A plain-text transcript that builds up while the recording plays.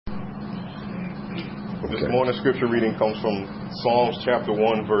Okay. This morning's scripture reading comes from Psalms chapter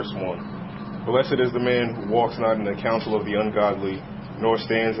 1, verse 1. Blessed is the man who walks not in the counsel of the ungodly, nor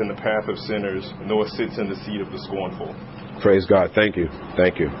stands in the path of sinners, nor sits in the seat of the scornful. Praise God. Thank you.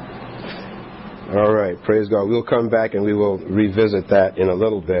 Thank you. All right. Praise God. We'll come back and we will revisit that in a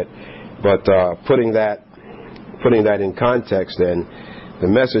little bit. But putting that in context, then, the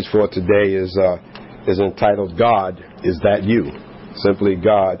message for today is entitled, God, Is That You? Simply,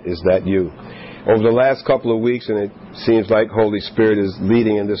 God, Is That You? Over the last couple of weeks, and it seems like Holy Spirit is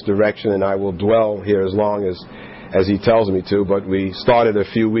leading in this direction, and I will dwell here as long as He tells me to, but we started a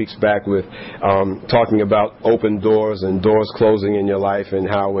few weeks back with talking about open doors and doors closing in your life, and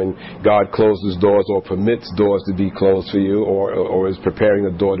how when God closes doors or permits doors to be closed for you, or is preparing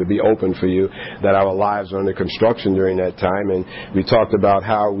the door to be open for you, that our lives are under construction during that time. And we talked about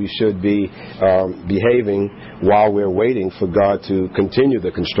how we should be behaving while we're waiting for God to continue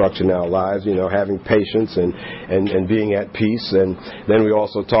the construction in our lives, having patience and being at peace. And then we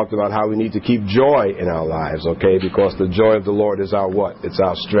also talked about how we need to keep joy in our lives, okay? Because the joy of the Lord is our what? It's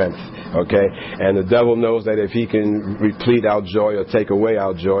our strength, okay? And the devil knows that if he can replete our joy or take away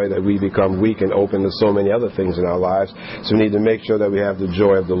our joy, that we become weak and open to so many other things in our lives. So we need to make sure that we have the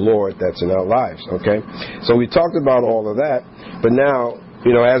joy of the Lord that's in our lives, okay? So we talked about all of that, but now,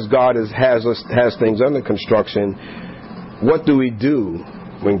 as God has things under construction, what do we do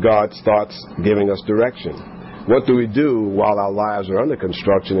when God starts giving us direction? What do we do while our lives are under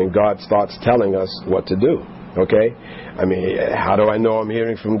construction and God starts telling us what to do? Okay? How do I know I'm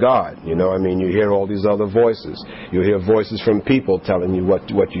hearing from God? You hear all these other voices. You hear voices from people telling you what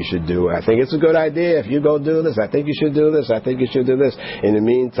you should do. I think it's a good idea if you go do this. I think you should do this. I think you should do this. In the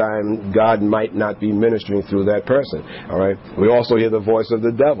meantime, God might not be ministering through that person. All right? We also hear the voice of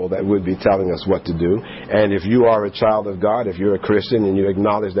the devil that would be telling us what to do. And if you are a child of God, if you're a Christian and you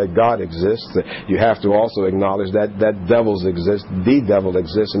acknowledge that God exists, you have to also acknowledge that devils exist, the devil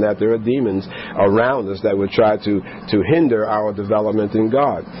exists, and that there are demons around us that would try to hinder our development in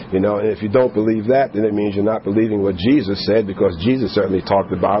God. And if you don't believe that, then it means you're not believing what Jesus said, because Jesus certainly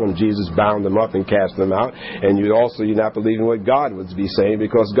talked about them. Jesus bound them up and cast them out. And you're not believing what God would be saying,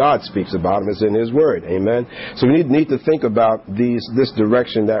 because God speaks about them. It's in His Word. Amen? So we need to think about this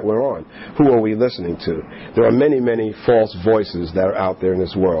direction that we're on. Who are we listening to? There are many, many false voices that are out there in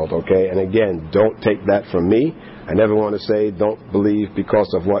this world, okay? And again, don't take that from me. I never want to say don't believe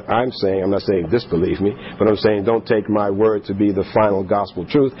because of what I'm saying. I'm not saying disbelieve me, but I'm saying don't take my word to be the final gospel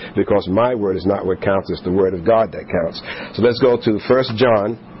truth, because my word is not what counts. It's the word of God that counts. So let's go to 1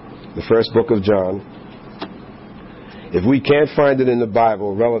 John, the first book of John. If we can't find it in the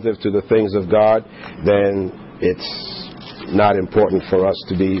Bible relative to the things of God, then it's not important for us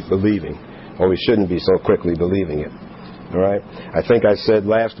to be believing, or we shouldn't be so quickly believing it. All right. I think I said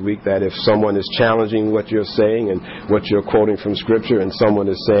last week that if someone is challenging what you're saying and what you're quoting from Scripture, and someone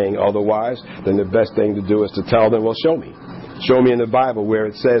is saying otherwise, then the best thing to do is to tell them, well, show me. Show me in the Bible where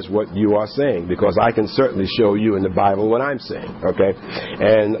it says what you are saying, because I can certainly show you in the Bible what I'm saying, okay?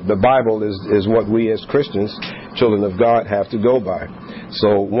 And the Bible is what we as Christians, children of God, have to go by.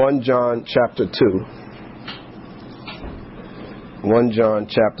 So 1 John chapter 2. 1 John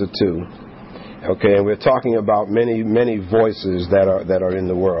chapter 2. Okay, and we're talking about many, many voices that are in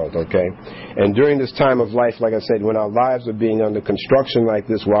the world, okay? And during this time of life, like I said, when our lives are being under construction like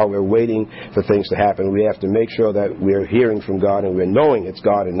this, while we're waiting for things to happen, we have to make sure that we're hearing from God and we're knowing it's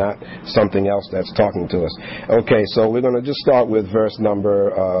God and not something else that's talking to us. Okay, so we're going to just start with verse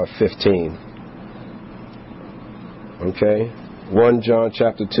number 15. Okay? 1 John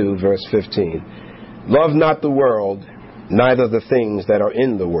chapter 2, verse 15. Love not the world, neither the things that are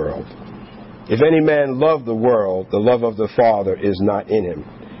in the world. If any man love the world, the love of the Father is not in him.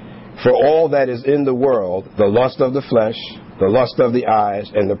 For all that is in the world, the lust of the flesh, the lust of the eyes,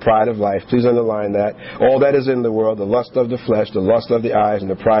 and the pride of life. Please underline that. All that is in the world, the lust of the flesh, the lust of the eyes, and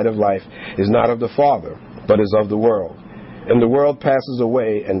the pride of life, is not of the Father, but is of the world. And the world passes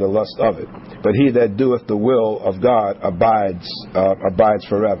away, and the lust of it. But he that doeth the will of God abides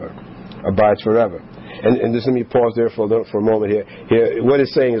forever. Abides forever. And just let me pause there for a moment here. What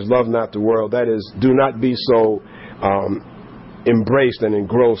it's saying is love not the world. That is, do not be so embraced and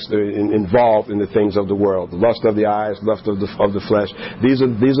engrossed and involved in the things of the world. The lust of the eyes, lust of the flesh. These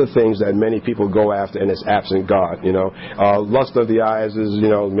are things that many people go after, and it's absent God. Lust of the eyes is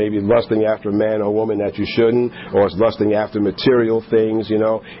maybe lusting after a man or woman that you shouldn't, or it's lusting after material things.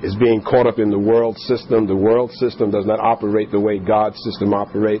 It's being caught up in the world system. The world system does not operate the way God's system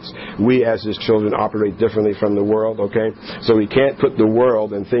operates. We as His children operate differently from the world. Okay, so we can't put the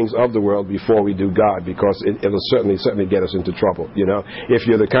world and things of the world before we do God, because it'll certainly get us into trouble. trouble, you know. If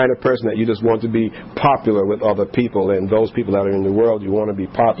you're the kind of person that you just want to be popular with other people, and those people that are in the world, you want to be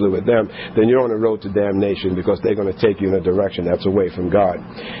popular with them, then you're on the road to damnation, because they're going to take you in a direction that's away from God.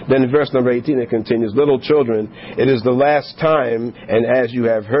 Then in verse number 18 it continues, little children, it is the last time, and as you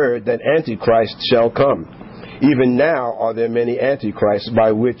have heard, that Antichrist shall come. Even now are there many antichrists,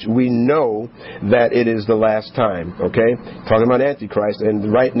 by which we know that it is the last time. Okay? Talking about Antichrist,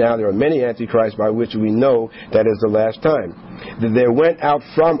 and right now there are many antichrists by which we know that is the last time. There went out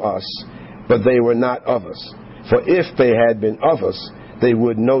from us, but they were not of us. For if they had been of us, they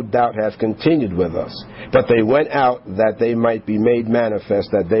would no doubt have continued with us. But they went out that they might be made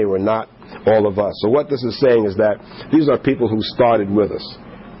manifest that they were not all of us. So what this is saying is that these are people who started with us.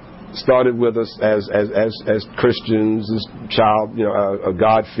 Started with us as Christians, as child,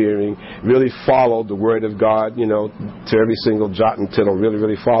 God-fearing, really followed the Word of God, to every single jot and tittle,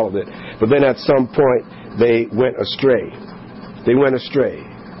 really followed it. But then at some point, they went astray.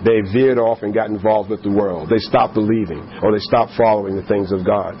 They veered off and got involved with the world. They stopped believing, or they stopped following the things of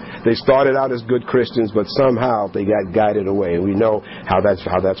God. They started out as good Christians, but somehow they got guided away. And we know how that's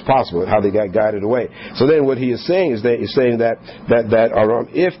possible, how they got guided away. So then what he is saying is that he's saying that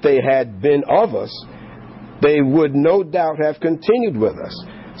if they had been of us, they would no doubt have continued with us.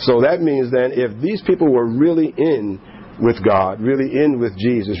 So that means then if these people were really in with God, really in with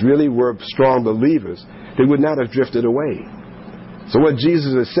Jesus, really were strong believers, they would not have drifted away. So what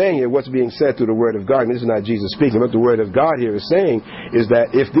Jesus is saying here, what's being said through the Word of God, and this is not Jesus speaking, but the Word of God here is saying, is that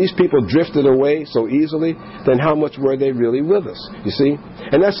if these people drifted away so easily, then how much were they really with us? You see?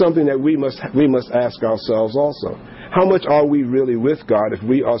 And that's something that we must ask ourselves also. How much are we really with God if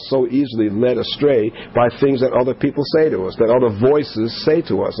we are so easily led astray by things that other people say to us, that other voices say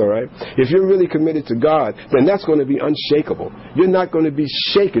to us, all right? If you're really committed to God, then that's going to be unshakable. You're not going to be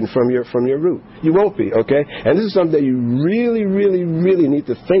shaken from your root. You won't be, okay? And this is something that you really need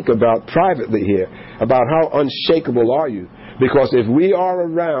to think about privately here, about how unshakable are you. Because if we are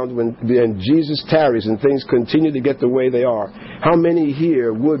around when Jesus tarries and things continue to get the way they are, how many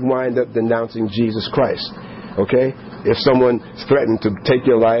here would wind up denouncing Jesus Christ? Okay? If someone threatened to take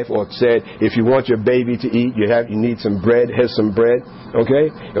your life, or said, if you want your baby to eat, you need some bread, here's some bread.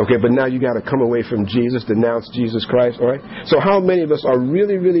 Okay, but now you got to come away from Jesus, denounce Jesus Christ, all right? So how many of us are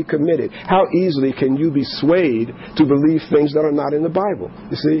really committed? How easily can you be swayed to believe things that are not in the Bible?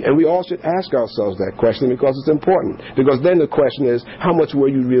 You see? And we all should ask ourselves that question, because it's important. Because then the question is, how much were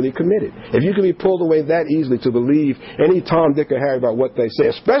you really committed? If you can be pulled away that easily to believe any Tom, Dick, or Harry about what they say,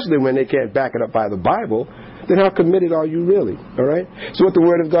 especially when they can't back it up by the Bible, then how committed are you really? All right? So what the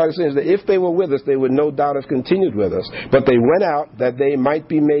Word of God is saying is that if they were with us, they would no doubt have continued with us. But they went out that they might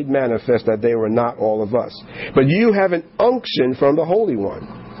be made manifest that they were not all of us. But you have an unction from the Holy One,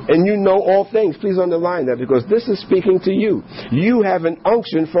 and you know all things. Please underline that, because this is speaking to you. You have an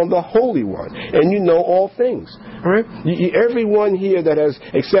unction from the Holy One, and you know all things. All right? Everyone here that has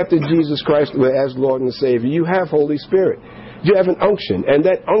accepted Jesus Christ as Lord and Savior, you have Holy Spirit. You have an unction, and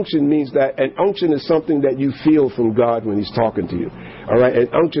that unction means that an unction is something that you feel from God when He's talking to you. All right, an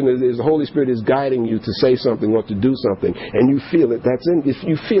unction is the Holy Spirit is guiding you to say something or to do something, and you feel it.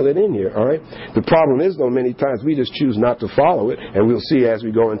 You feel it in here. All right. The problem is, though, many times we just choose not to follow it, and we'll see as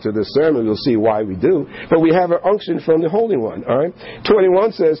we go into this sermon. We'll see why we do. But we have an unction from the Holy One. All right.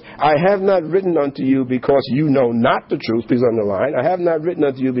 21 says, "I have not written unto you because you know not the truth." Please underline. I have not written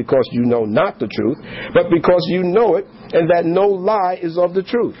unto you because you know not the truth, but because you know it, and that no lie is of the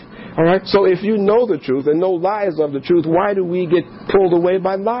truth. All right? So if you know the truth and no lie is of the truth, why do we get pulled away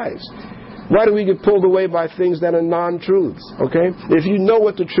by lies? Why do we get pulled away by things that are non-truths? Okay? If you know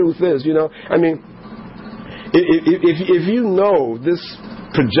what the truth is, if you know this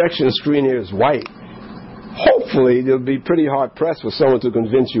projection screen here is white, hopefully you'll be pretty hard-pressed for someone to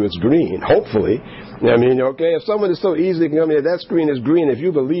convince you it's green. Hopefully. If someone is so easily, if that screen is green, if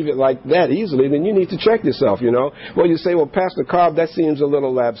you believe it like that easily, then you need to check yourself, Well, you say, well, Pastor Cobb, that seems a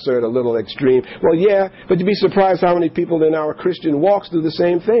little absurd, a little extreme. Well, yeah, but you'd be surprised how many people in our Christian walks do the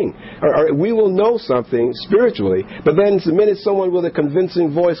same thing. We will know something spiritually, but then the minute someone with a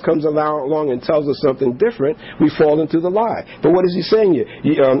convincing voice comes along and tells us something different, we fall into the lie. But what is he saying here?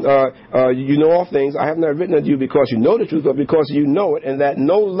 You know all things. I have not written unto you because you know the truth, but because you know it, and that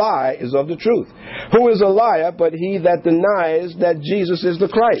no lie is of the truth. Who is a liar but he that denies that Jesus is the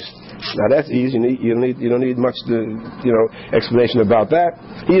Christ? Now that's easy. You don't need much explanation about that.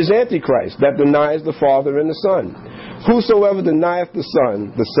 He is Antichrist that denies the Father and the Son. Whosoever denieth the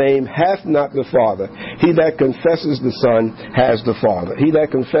Son, the same hath not the Father. He that confesses the Son has the Father. He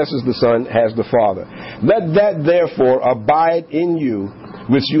that confesses the Son has the Father. Let that therefore abide in you,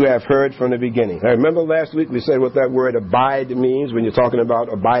 which you have heard from the beginning. Now, remember last week we said what that word abide means when you're talking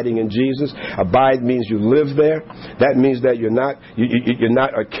about abiding in Jesus. Abide means you live there. That means that you're not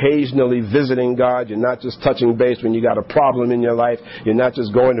occasionally visiting God. You're not just touching base when you got a problem in your life. You're not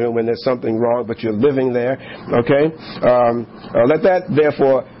just going to Him when there's something wrong, but you're living there. Okay? Let that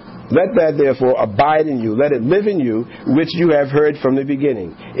therefore abide in you. Let it live in you, which you have heard from the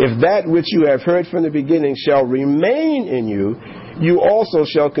beginning. If that which you have heard from the beginning shall remain in you, you also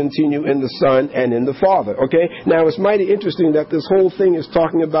shall continue in the Son and in the Father. Okay? Now, it's mighty interesting that this whole thing is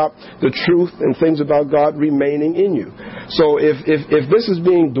talking about the truth and things about God remaining in you. So if this is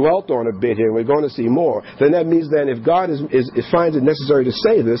being dwelt on a bit here, we're going to see more, then that means that if God finds it necessary to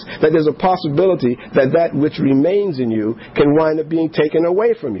say this, that there's a possibility that which remains in you can wind up being taken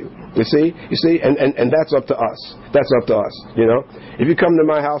away from you. You see? And that's up to us. That's up to us, you know? If you come to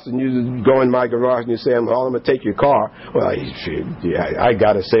my house and you go in my garage and you say, I'm going to take your car, well, I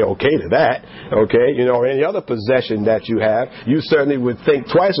got to say okay to that, okay? You know, or any other possession that you have, you certainly would think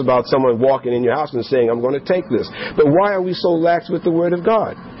twice about someone walking in your house and saying, I'm going to take this. But why are we so lax with the Word of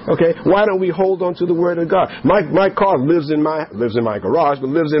God? Okay, why don't we hold on to the Word of God? My car lives in my garage, but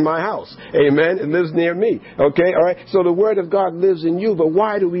lives in my house. Amen. It lives near me. Okay, all right. So the Word of God lives in you, but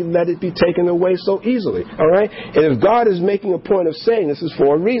why do we let it be taken away so easily? All right. And if God is making a point of saying this is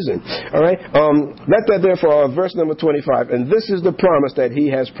for a reason. All right. Let that therefore, verse number 25, and this is the promise that He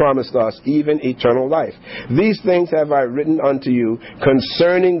has promised us, even eternal life. These things have I written unto you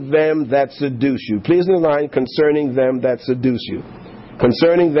concerning them that seduce you. Please underline concerning them that seduce you.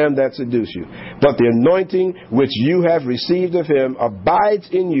 Concerning them that seduce you. But the anointing which you have received of Him abides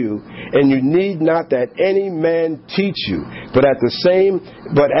in you, and you need not that any man teach you. But as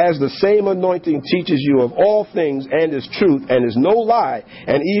the same anointing teaches you of all things, and is truth, and is no lie,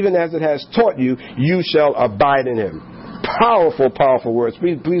 and even as it has taught you, you shall abide in Him. Powerful words.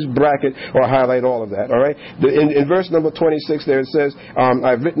 Please bracket or highlight all of that. All right. In verse number 26 there it says,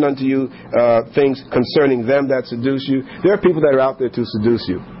 I've written unto you things concerning them that seduce you. There are people that are out there to seduce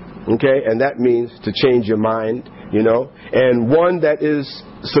you. Okay, and that means to change your mind, you know. And one that is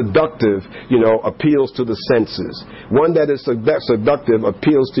seductive, you know, appeals to the senses. One that is seductive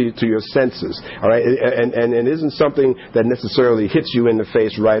appeals to your senses. All right, and isn't something that necessarily hits you in the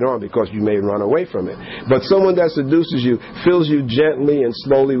face right on because you may run away from it. But someone that seduces you fills you gently and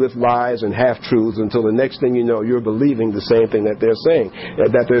slowly with lies and half-truths until the next thing you know, you're believing the same thing that they're saying.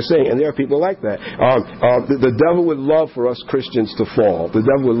 And there are people like that. The devil would love for us Christians to fall. The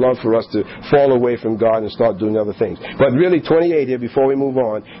devil would love for us to fall away from God and start doing other things. But really, 28 here, before we move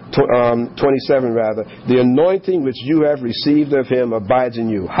on, 27 rather, the anointing which you have received of Him abides in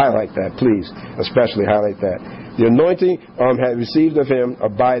you. Highlight that, please. Especially highlight that. The anointing have received of Him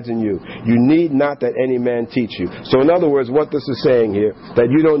abides in you. You need not that any man teach you. So in other words, what this is saying here, that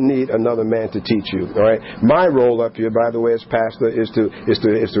you don't need another man to teach you. All right. My role up here, by the way, as pastor, is to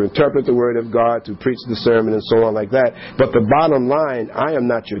interpret the Word of God, to preach the sermon, and so on like that. But the bottom line, I am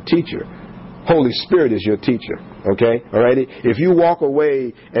not your teacher. Holy Spirit is your teacher. Okay? Alrighty? If you walk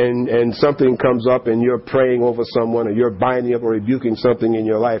away and something comes up and you're praying over someone or you're binding up or rebuking something in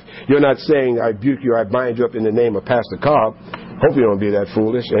your life, you're not saying, I rebuke you, I bind you up in the name of Pastor Cobb. Hope you don't be that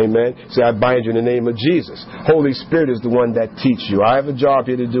foolish. Amen. Say, I bind you in the name of Jesus. Holy Spirit is the one that teaches you. I have a job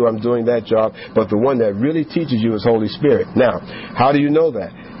here to do. I'm doing that job. But the one that really teaches you is Holy Spirit. Now, how do you know that?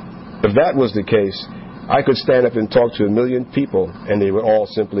 If that was the case, I could stand up and talk to 1 million people and they would all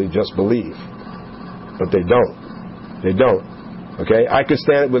simply just believe. But they don't. They don't. Okay? I could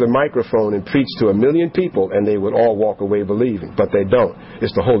stand up with a microphone and preach to 1 million people and they would all walk away believing. But they don't.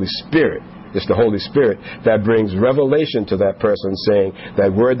 It's the Holy Spirit. It's the Holy Spirit that brings revelation to that person, saying,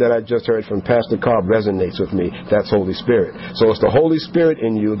 that word that I just heard from Pastor Cobb resonates with me. That's Holy Spirit. So it's the Holy Spirit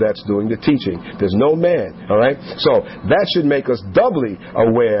in you that's doing the teaching. There's no man. All right? So that should make us doubly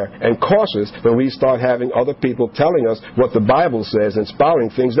aware and cautious when we start having other people telling us what the Bible says and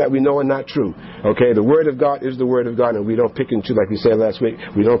spouting things that we know are not true. Okay? The Word of God is the Word of God, and we don't pick and choose, like we said last week,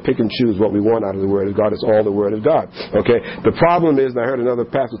 we don't pick and choose what we want out of the Word of God. It's all the Word of God. Okay? The problem is, and I heard another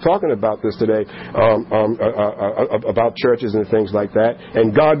pastor talking about this today, about churches and things like that.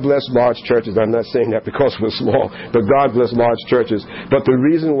 And God bless large churches. I'm not saying that because we're small, but God bless large churches. But the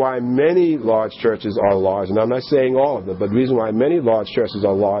reason why many large churches are large, and I'm not saying all of them, but the reason why many large churches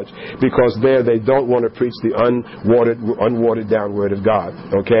are large, because there they don't want to preach the unwatered down Word of God.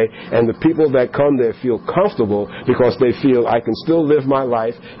 Okay? And the people that come there feel comfortable because they feel, I can still live my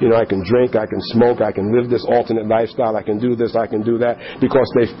life. You know, I can drink, I can smoke, I can live this alternate lifestyle, I can do this, I can do that, because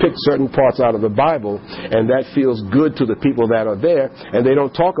they've picked certain parts parts out of the Bible, and that feels good to the people that are there, and they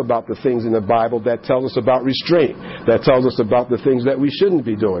don't talk about the things in the Bible that tell us about restraint, that tells us about the things that we shouldn't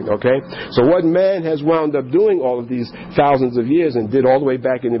be doing, okay? So what man has wound up doing all of these thousands of years and did all the way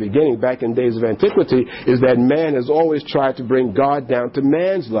back in the beginning, back in days of antiquity, is that man has always tried to bring God down to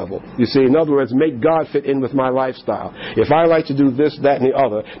man's level. You see, in other words, make God fit in with my lifestyle. If I like to do this, that, and the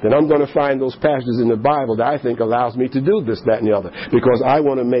other, then I'm going to find those passages in the Bible that I think allows me to do this, that, and the other, because I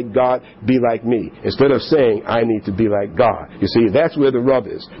want to make God be like me, instead of saying I need to be like God. You see, that's where the rub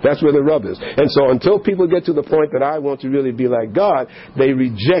is. That's where the rub is. And so until people get to the point that I want to really be like God, they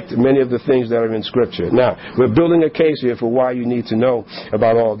reject many of the things that are in Scripture. Now, we're building a case here for why you need to know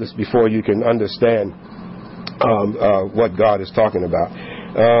about all this before you can understand what God is talking about.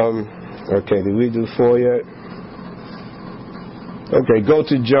 Okay, did we do 4 yet? Okay, go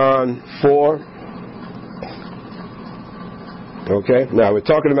to John 4. Okay, now we're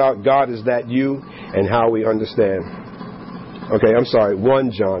talking about God is that you and how we understand. Okay, I'm sorry,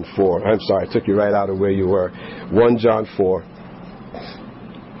 1 John 4. I'm sorry, I took you right out of where you were. 1 John 4.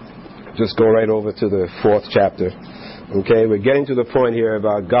 Just go right over to the 4th chapter. Okay, we're getting to the point here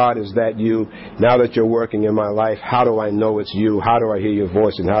about God is that you. Now that you're working in my life, how do I know it's you? How do I hear your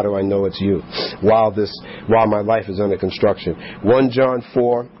voice, and how do I know it's you while my life is under construction? 1 John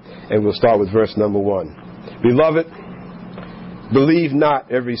 4, and we'll start with verse number 1. Beloved, believe not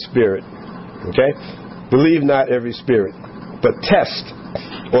every spirit. Okay? Believe not every spirit, but test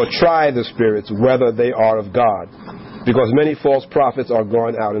or try the spirits whether they are of God, because many false prophets are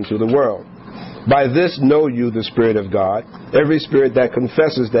gone out into the world. By this know you the Spirit of God. Every spirit that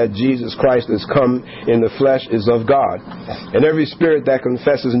confesses that Jesus Christ is come in the flesh is of God. And every spirit that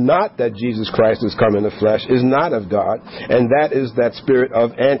confesses not that Jesus Christ is come in the flesh is not of God. And that is that spirit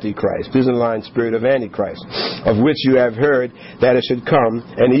of Antichrist. This is in line, spirit of Antichrist, of which you have heard that it should come,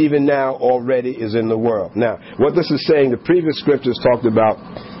 and even now already is in the world. Now, what this is saying, the previous scriptures talked about.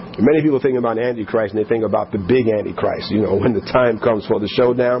 Many people think about Antichrist, and they think about the big Antichrist, when the time comes for the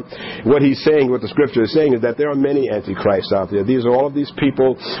showdown. What he's saying, what the scripture is saying, is that there are many Antichrists out there. These are all of these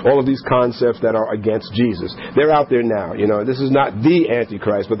people, all of these concepts that are against Jesus. They're out there now. This is not the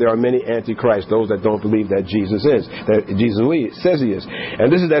Antichrist, but there are many Antichrists, those that don't believe that Jesus is, that Jesus says he is.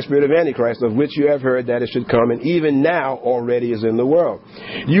 And this is that spirit of Antichrist, of which you have heard that it should come, and even now already is in the world.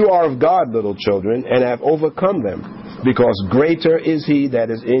 You are of God, little children, and have overcome them, because greater is he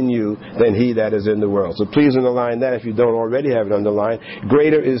that is in you than he that is in the world. So please underline that if you don't already have it underlined.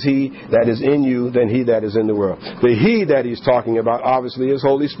 Greater is he that is in you than he that is in the world. The he that he's talking about obviously is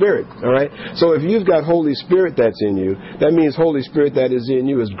Holy Spirit. All right? So if you've got Holy Spirit that's in you, that means Holy Spirit that is in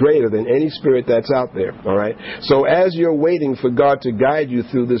you is greater than any spirit that's out there. All right? So as you're waiting for God to guide you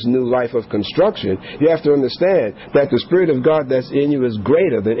through this new life of construction, you have to understand that the Spirit of God that's in you is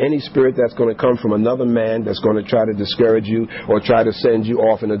greater than any spirit that's going to come from another man that's going to try to discourage you or try to send you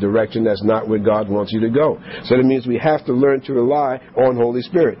off in a direction that's not where God wants you to go. So that means we have to learn to rely on Holy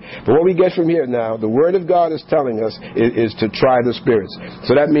Spirit. But what we get from here now, the Word of God is telling us is to try the spirits.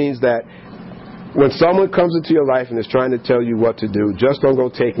 So that means that when someone comes into your life and is trying to tell you what to do, just don't go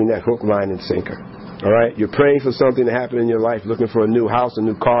taking that hook, line, and sinker. All right? You're praying for something to happen in your life, looking for a new house, a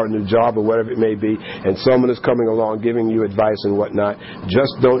new car, a new job, or whatever it may be, and someone is coming along giving you advice and whatnot.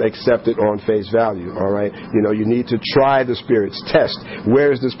 Just don't accept it on face value. All right? You need to try the spirits. Test.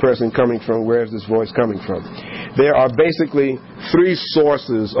 Where is this person coming from? Where is this voice coming from? There are basically 3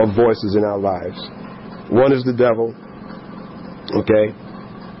 sources of voices in our lives. One is the devil. Okay?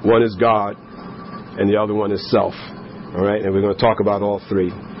 One is God. And the other one is self. All right? And we're going to talk about all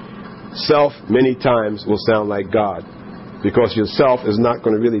 3. Self, many times, will sound like God, because yourself is not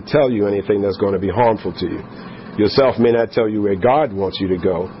going to really tell you anything that's going to be harmful to you. Yourself may not tell you where God wants you to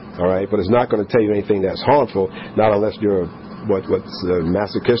go, all right, but it's not going to tell you anything that's harmful, not unless you're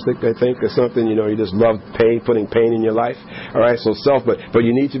masochistic, I think, or something. You just love pain, putting pain in your life. All right, so self, but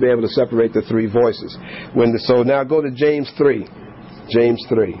you need to be able to separate the 3 voices. So now go to James 3. James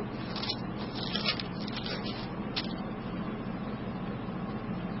 3.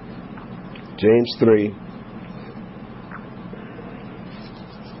 James 3.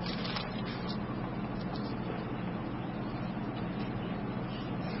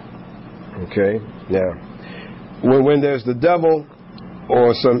 Okay, now, when there's the devil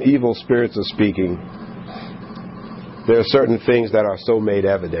or some evil spirits are speaking, there are certain things that are so made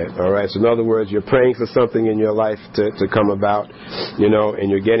evident, all right? So in other words, you're praying for something in your life to come about,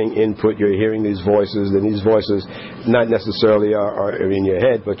 and you're getting input, you're hearing these voices, and these voices not necessarily are in your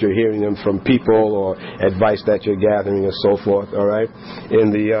head, but you're hearing them from people or advice that you're gathering and so forth, all right?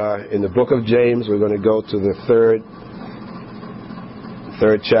 In the book of James, we're going to go to the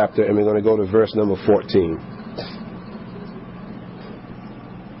 3rd chapter, and we're going to go to verse number 14.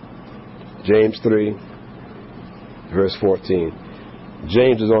 James 3, verse 14.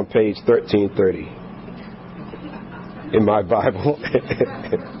 James is on page 1330 in my Bible.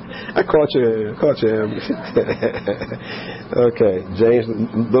 I caught you. Okay, James,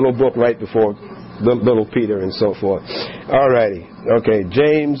 little book right before little Peter and so forth. All righty. Okay,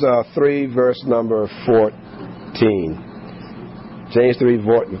 James 3, verse number 14. James 3,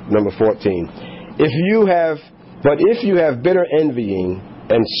 number 14. If you have bitter envying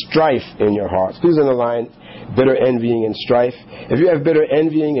and strife in your hearts, please underline bitter envying and strife. If you have bitter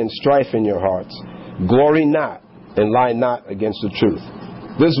envying and strife in your hearts, glory not and lie not against the truth.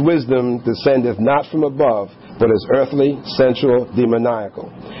 This wisdom descendeth not from above, but is earthly, sensual, demoniacal.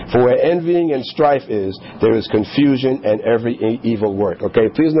 For where envying and strife is, there is confusion and every evil work. Okay,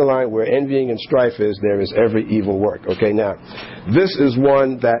 please underline, where envying and strife is, there is every evil work. Okay, now, this is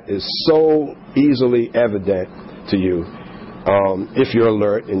one that is so easily evident to you. If you're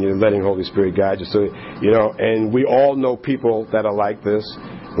alert and you're letting Holy Spirit guide you. So, and we all know people that are like this.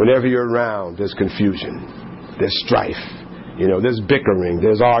 Whenever you're around, there's confusion, there's strife, there's bickering,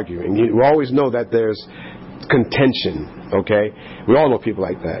 there's arguing. You always know that there's contention, okay? We all know people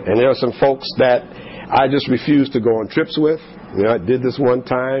like that. And there are some folks that I just refuse to go on trips with. I did this one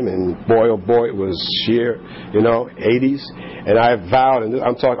time, and boy, oh boy, it was sheer, 80s. And I vowed, and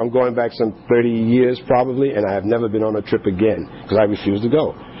I'm going back some 30 years probably, and I have never been on a trip again because I refuse to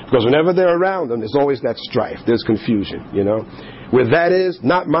go. Because whenever they're around them, there's always that strife. There's confusion, Where that is,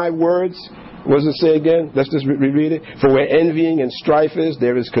 not my words. What does it say again? Let's just reread it. For where envying and strife is,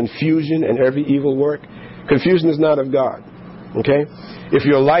 there is confusion and every evil work. Confusion is not of God. Okay? If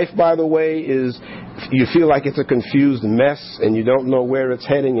your life, by the way, you feel like it's a confused mess and you don't know where it's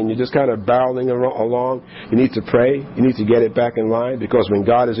heading and you're just kind of barreling along, you need to pray. You need to get it back in line, because when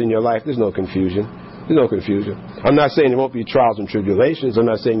God is in your life, there's no confusion. There's no confusion. I'm not saying there won't be trials and tribulations. I'm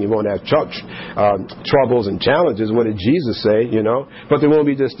not saying you won't have troubles and challenges. What did Jesus say, But there won't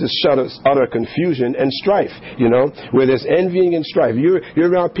be this utter confusion and strife, where there's envying and strife. You're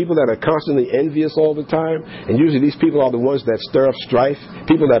around people that are constantly envious all the time, and usually these people are the ones that stir up strife,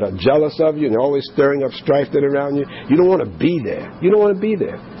 people that are jealous of you, and they're always stirring up strife that around you. You don't want to be there. You don't want to be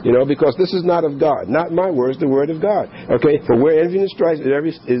there, because this is not of God. Not my words, the word of God. Okay? For where envying and strife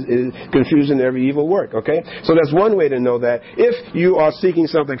is confusion and every evil work. Okay? So that's one way to know that. If you are seeking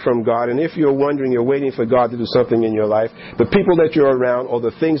something from God, and if you're wondering, you're waiting for God to do something in your life, the people that you're around, or the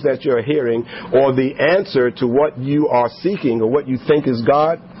things that you're hearing, or the answer to what you are seeking, or what you think is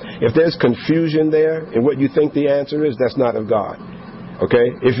God, if there's confusion there in what you think the answer is, that's not of God.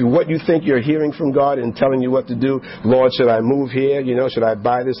 Okay? If what you think you're hearing from God and telling you what to do, Lord, should I move here? Should I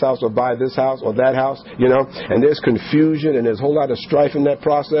buy this house or buy this house or that house? And there's confusion and there's a whole lot of strife in that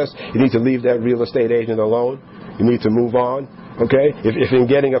process. You need to leave that real estate agent alone. You need to move on. Okay? If in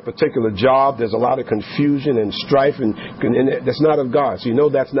getting a particular job, there's a lot of confusion and strife, and that's not of God. So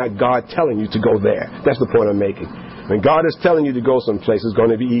that's not God telling you to go there. That's the point I'm making. When God is telling you to go someplace, it's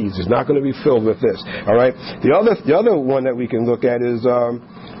going to be easy. It's not going to be filled with this. All right. The other one that we can look at is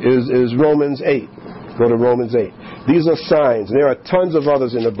Romans 8. Go to Romans 8. These are signs. And there are tons of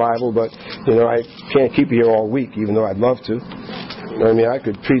others in the Bible, but I can't keep you here all week, even though I'd love to. I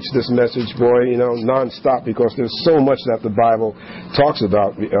could preach this message, boy, nonstop, because there's so much that the Bible talks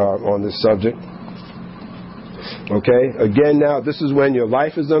about on this subject. Okay? Again, now, this is when your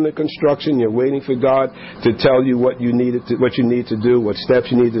life is under construction. You're waiting for God to tell you what you need to do, what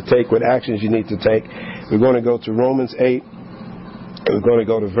steps you need to take, what actions you need to take. We're going to go to Romans 8, and we're going to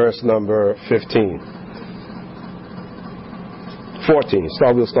go to verse number 15. 14.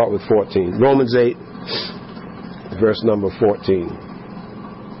 We'll start with 14. Romans 8, verse number 14.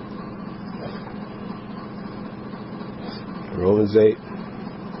 Romans 8,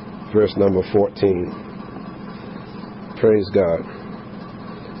 verse number 14. Praise God.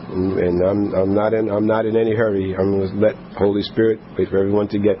 And I'm not in any hurry. I'm going to let Holy Spirit wait for everyone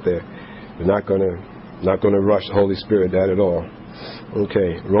to get there. We're not going to rush the Holy Spirit that at all.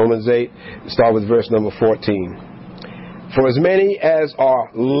 Okay, Romans 8, start with verse number 14. For as many as are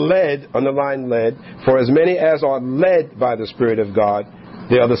led, underline led, for as many as are led by the Spirit of God,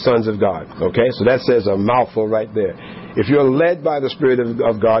 they are the sons of God. Okay, so that says a mouthful right there. If you're led by the Spirit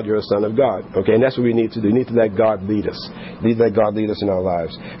of God, you're a son of God. Okay, and that's what we need to do. We need to let God lead us. We need to let God lead us in our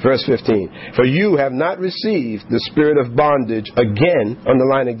lives. Verse 15. For you have not received the spirit of bondage again,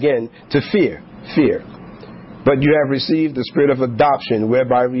 underline again, to fear. Fear. but you have received the spirit of adoption,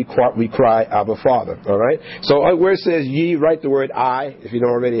 whereby we cry, Abba, Father. All right? So where it says ye, write the word I. If you don't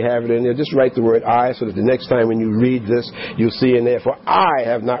already have it in there, just write the word I, so that the next time when you read this, you'll see in there, for I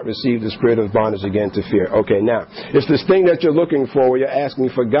have not received the spirit of bondage again to fear. Okay, now, if this thing that you're looking for, where you're asking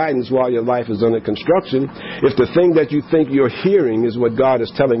for guidance while your life is under construction, if the thing that you think you're hearing is what God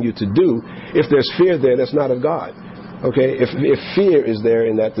is telling you to do, if there's fear there, that's not of God. Okay? If fear is there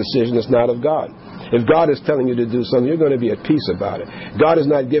in that decision, it's not of God. If God is telling you to do something, you're going to be at peace about it. God has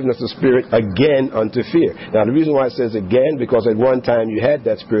not given us the spirit again unto fear. Now, the reason why it says again, because at one time you had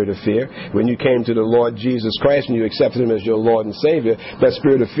that spirit of fear. When you came to the Lord Jesus Christ and you accepted Him as your Lord and Savior, that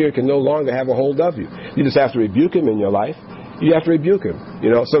spirit of fear can no longer have a hold of you. You just have to rebuke Him in your life. You have to rebuke him.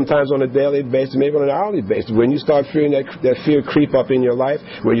 You know, sometimes on a daily basis, maybe on an hourly basis. When you start feeling that fear creep up in your life,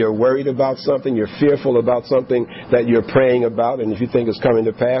 where you're worried about something, you're fearful about something that you're praying about, and if you think it's coming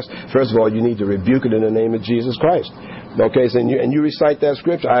to pass, first of all, you need to rebuke it in the name of Jesus Christ. Okay, so and you recite that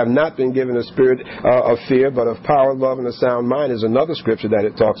scripture. I have not been given a spirit of fear, but of power, love, and a sound mind is another scripture that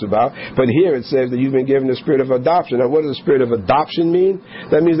it talks about. But here it says that you've been given the spirit of adoption. Now, what does the spirit of adoption mean?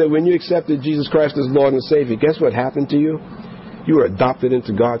 That means that when you accepted Jesus Christ as Lord and Savior, guess what happened to you? You are adopted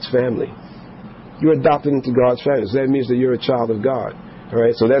into God's family. You're adopted into God's family. So that means that you're a child of God. All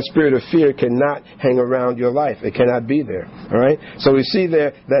right, so that spirit of fear cannot hang around your life. It cannot be there. All right, so we see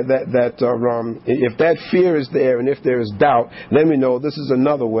there that if that fear is there and if there is doubt, then we know this is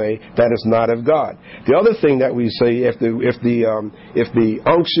another way that is not of God. The other thing that we say, if the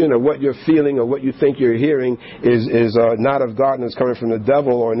unction or what you're feeling or what you think you're hearing is not of God and is coming from the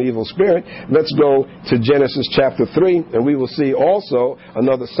devil or an evil spirit, let's go to Genesis chapter 3, and we will see also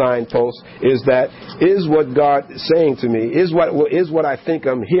another signpost is that is what God is saying to me, is what I think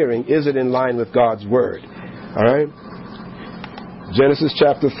I'm hearing, is it in line with God's word? All right? Genesis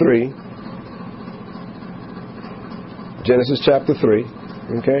chapter 3. Genesis chapter 3.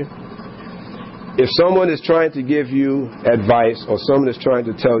 Okay? If someone is trying to give you advice or someone is trying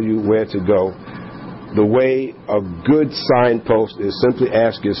to tell you where to go, the way a good signpost is simply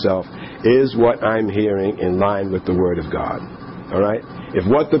ask yourself, is what I'm hearing in line with the word of God? All right? If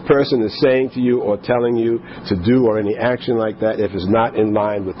what the person is saying to you or telling you to do or any action like that, if it's not in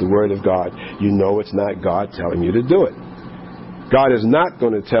line with the Word of God, you know it's not God telling you to do it. God is not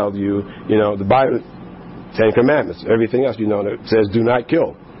going to tell you, the Bible, 10 Commandments, everything else, it says do not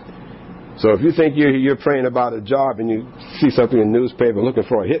kill. So if you think you're praying about a job and you see something in the newspaper looking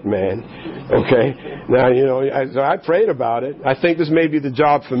for a hitman, okay, now, so I prayed about it. I think this may be the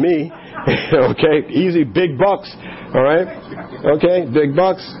job for me, okay, easy, big bucks, all right, okay, big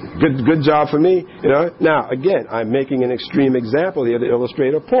bucks, good job for me, Now, again, I'm making an extreme example here to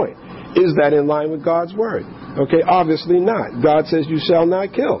illustrate a point. Is that in line with God's word? Okay, obviously not. God says you shall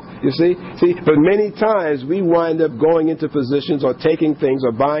not kill. You see, but many times we wind up going into positions or taking things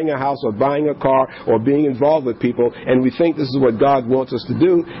or buying a house or buying a car or being involved with people, and we think this is what God wants us to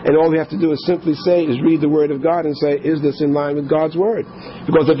do, and all we have to do is simply read the word of God and say, is this in line with God's word?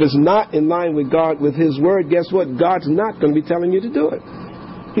 Because if it's not in line with God, with His word, guess what? God's not going to be telling you to do it.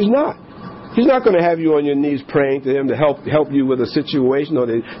 He's not. He's not going to have you on your knees praying to Him to help you with a situation or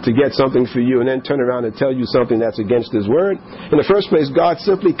to get something for you and then turn around and tell you something that's against His word. In the first place, God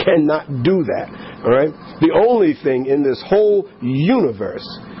simply cannot do that. All right? The only thing in this whole universe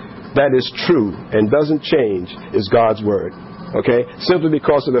that is true and doesn't change is God's word. Okay? Simply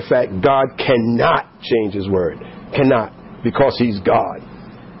because of the fact God cannot change His word. Cannot. Because He's God.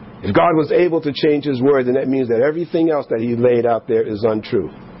 If God was able to change His word, then that means that everything else that He laid out there is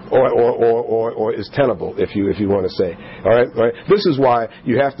untrue. Or is tenable, if you want to say. All right. This is why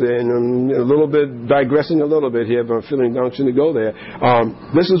you have to, and a little bit digressing a little bit here, but I'm feeling don't you to go there.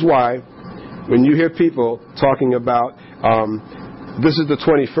 This is why when you hear people talking about this is the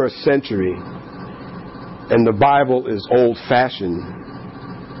 21st century and the Bible is old-fashioned,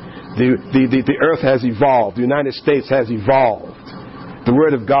 the earth has evolved. The United States has evolved. The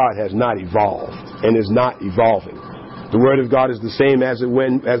Word of God has not evolved and is not evolving. The Word of God is the same as it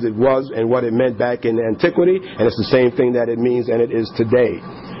was and what it meant back in antiquity, and it's the same thing that it means and it is today.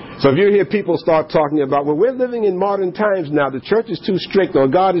 So if you hear people start talking about, well, we're living in modern times now, the church is too strict,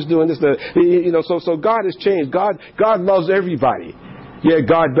 or God is doing this, so God has changed. God loves everybody. Yeah,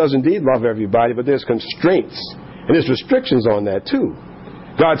 God does indeed love everybody, but there's constraints, and there's restrictions on that too.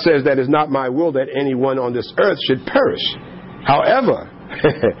 God says that it's not my will that anyone on this earth should perish. However,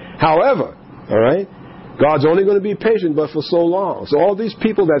 all right, God's only going to be patient, but for so long. So all these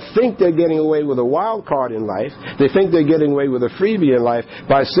people that think they're getting away with a wild card in life, they think they're getting away with a freebie in life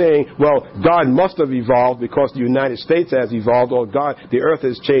by saying, well, God must have evolved because the United States has evolved, or God, the earth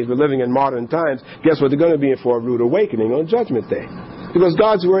has changed. We're living in modern times. Guess what? They're going to be in for a rude awakening on Judgment Day. Because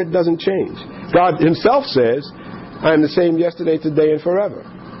God's word doesn't change. God himself says, I am the same yesterday, today, and forever.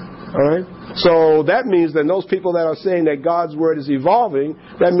 All right? So that means that those people that are saying that God's word is evolving,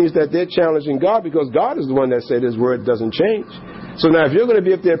 that means that they're challenging God, because God is the one that said his word doesn't change. So now if you're going to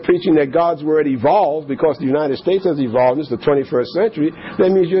be up there preaching that God's word evolves because the United States has evolved, it's the 21st century, that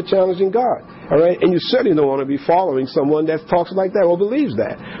means you're challenging God. All right? And you certainly don't want to be following someone that talks like that or believes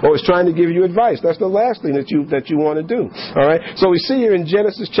that or is trying to give you advice. That's the last thing that you want to do. All right? So we see here in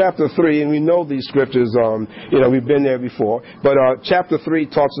Genesis chapter 3, and we know these scriptures, we've been there before, but chapter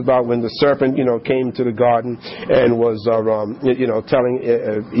 3 talks about when the serpent, came to the garden and was, telling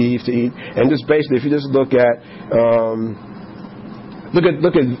Eve to eat. And just basically, if you just look at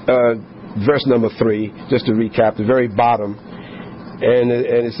verse number 3, just to recap, the very bottom. And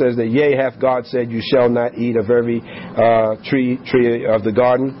it says that, yea, hath God said, you shall not eat of every tree of the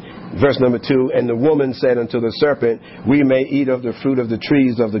garden. Verse number 2, and the woman said unto the serpent, we may eat of the fruit of the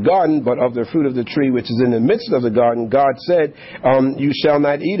trees of the garden, but of the fruit of the tree which is in the midst of the garden, God said, you shall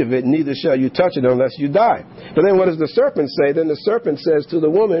not eat of it, neither shall you touch it unless you die. But then what does the serpent say? Then the serpent says to the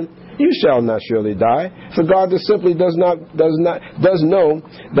woman, you shall not surely die, for God just simply does know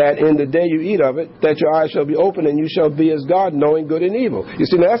that in the day you eat of it, that your eyes shall be open and you shall be as God, knowing good and evil. You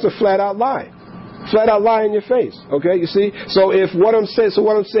see, now that's a flat out lie. Flat out lie in your face. Okay, you see? So what I'm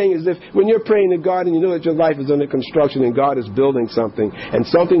saying is, if when you're praying to God and you know that your life is under construction and God is building something, and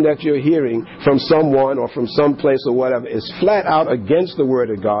something that you're hearing from someone or from some place or whatever is flat out against the word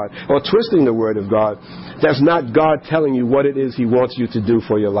of God or twisting the word of God, that's not God telling you what it is he wants you to do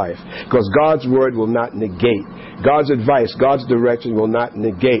for your life. Because God's word will not negate. God's advice, God's direction will not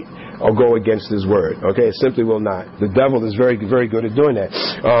negate or go against his word. Okay, it simply will not. The devil is very, very good at doing that.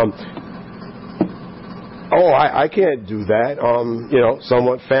 I can't do that.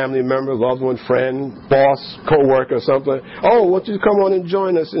 Someone, family member, loved one, friend, boss, co-worker, something. Oh, won't you come on and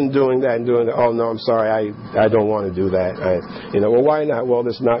join us in doing that and doing that? Oh, no, I'm sorry. I don't want to do that. Well, why not? Well,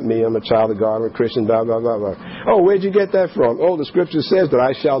 it's not me. I'm a child of God. I'm a Christian, blah, blah, blah, blah. Oh, where'd you get that from? Oh, the scripture says that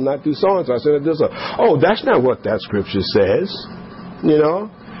I shall not do so and so. I said, oh, that's not what that scripture says.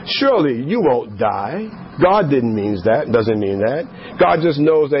 Surely you won't die. God doesn't mean that. God just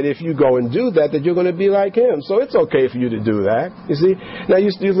knows that if you go and do that you're going to be like him. So it's okay for you to do that. You see? Now you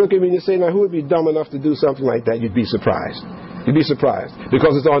look at me and you say, now who would be dumb enough to do something like that? You'd be surprised. You'd be surprised.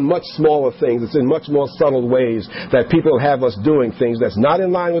 Because it's on much smaller things. It's in much more subtle ways that people have us doing things that's not in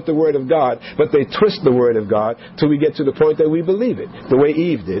line with the Word of God, but they twist the Word of God till we get to the point that we believe it. The way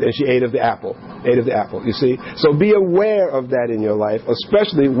Eve did, and she ate of the apple. You see? So be aware of that in your life,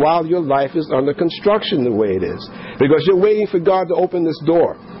 especially while your life is under construction the way it is. Because you're waiting for God to open this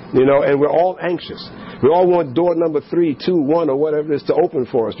door. And we're all anxious. We all want door number 3, 2, 1, or whatever it is to open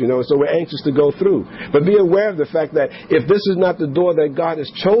for us, so we're anxious to go through. But be aware of the fact that if this is not the door that God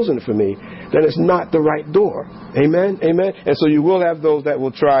has chosen for me, then it's not the right door. Amen? Amen? And so you will have those that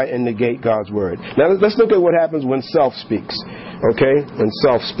will try and negate God's word. Now let's look at what happens when self speaks. Okay? When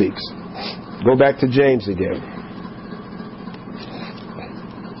self speaks. Go back to James again.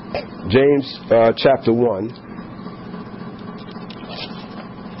 James chapter 1.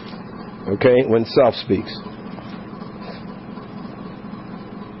 Okay, when self speaks.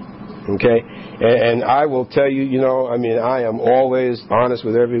 Okay, and I will tell you, I am always honest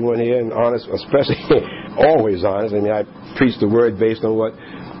with everyone here, and honest, especially always honest. I preach the word based on what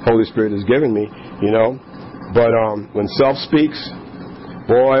Holy Spirit has given me, But when self speaks,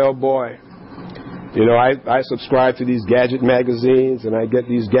 boy, oh boy, I subscribe to these gadget magazines, and I get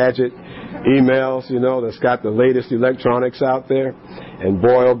these gadget emails, that's got the latest electronics out there. And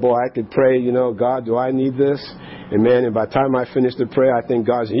boy, oh boy, I could pray, God, do I need this? And man, and by the time I finish the prayer, I think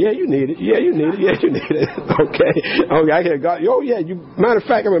God says, yeah, you need it. Yeah, you need it. Yeah, you need it. Okay, I hear God. Oh, yeah. Matter of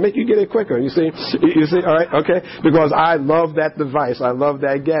fact, I'm going to make you get it quicker. You see? All right. Okay. Because I love that device. I love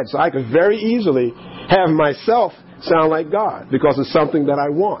that gadget. So I could very easily have myself sound like God because it's something that I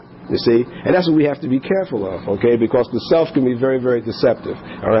want. You see? And that's what we have to be careful of, okay? Because the self can be very, very deceptive,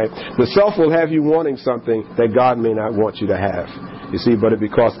 all right? The self will have you wanting something that God may not want you to have, you see, but it's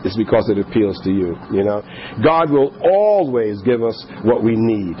because it appeals to you, God will always give us what we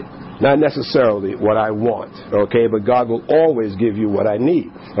need. Not necessarily what I want, okay? But God will always give you what I need,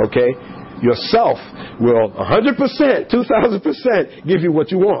 okay? Yourself will 100%, 2,000% give you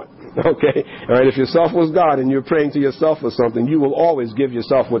what you want. Okay? All right, if yourself was God and you're praying to yourself for something, you will always give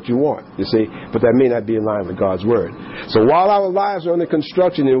yourself what you want, you see, but that may not be in line with God's word. So while our lives are under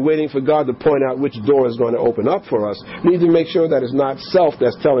construction and waiting for God to point out which door is going to open up for us, we need to make sure that it's not self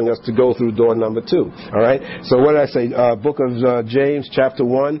that's telling us to go through door number 2. All right? So what did I say? Book of James, chapter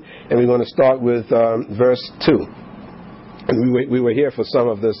 1, and we're going to start with verse 2. And we were here for some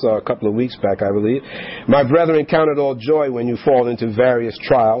of this a couple of weeks back, I believe. My brethren, count it all joy when you fall into various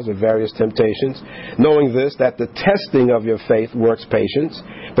trials or various temptations, knowing this, that the testing of your faith works patience.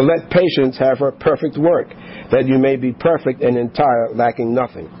 But let patience have her perfect work, that you may be perfect and entire, lacking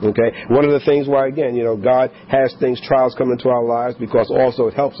nothing. Okay? One of the things why, again, God has trials come into our lives because also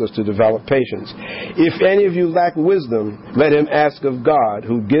it helps us to develop patience. If any of you lack wisdom, let him ask of God,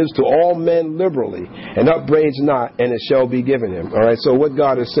 who gives to all men liberally, and upbraids not, and it shall be given him. All right? So what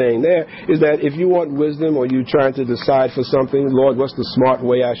God is saying there is that if you want wisdom or you're trying to decide for something, Lord, what's the smart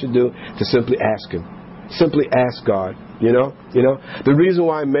way I should do? To simply ask him. Simply ask God. The reason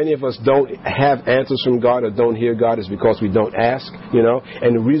why many of us don't have answers from God or don't hear God is because we don't ask,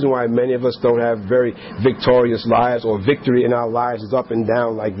 and the reason why many of us don't have very victorious lives or victory in our lives is up and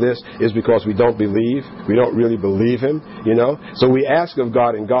down like this is because we don't believe. We don't really believe him, So we ask of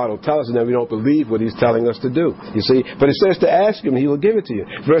God and God will tell us, and then we don't believe what he's telling us to do, you see. But it says to ask him, he will give it to you.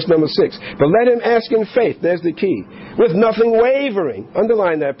 Verse number 6. But let him ask in faith. There's the key. With nothing wavering.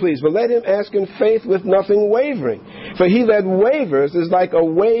 Underline that, please. But let him ask in faith with nothing wavering. For he that wavers is like a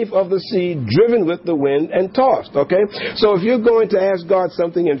wave of the sea driven with the wind and tossed. Okay? So if you're going to ask God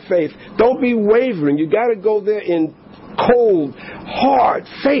something in faith, don't be wavering. You got to go there in cold, hard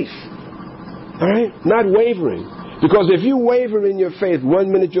faith. All right? Not wavering. Because if you waver in your faith,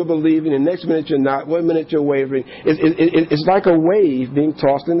 1 minute you're believing, the next minute you're not, 1 minute you're wavering, it's like a wave being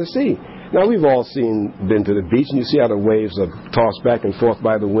tossed in the sea. Now, we've all been to the beach, and you see how the waves are tossed back and forth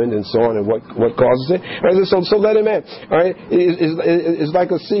by the wind and so on, and what causes it. Right, so let him in. All right, it's like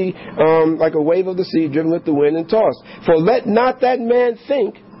a sea, like a wave of the sea driven with the wind and tossed. For let not that man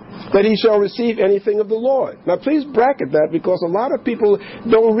think that he shall receive anything of the Lord. Now, please bracket that, because a lot of people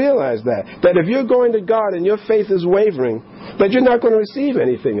don't realize that if you're going to God and your faith is wavering, that you're not going to receive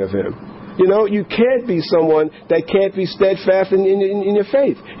anything of him. You can't be someone that can't be steadfast in your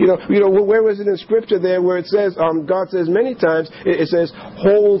faith. Where was it in Scripture there where it says, God says many times, it says,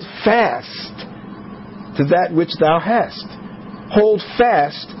 hold fast to that which thou hast. Hold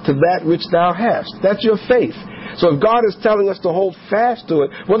fast to that which thou hast. That's your faith. So if God is telling us to hold fast to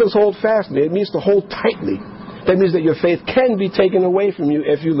it, what does hold fast mean? It means to hold tightly. That means that your faith can be taken away from you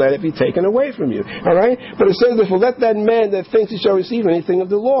if you let it be taken away from you. All right? But it says, therefore, let that man that thinks he shall receive anything of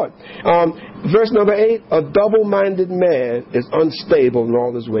the Lord. Verse number 8, a double-minded man is unstable in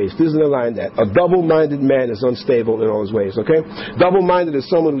all his ways. Please underline that. A double-minded man is unstable in all his ways. Okay? Double-minded is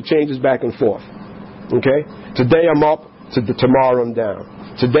someone who changes back and forth. Okay? Today I'm up, tomorrow I'm down.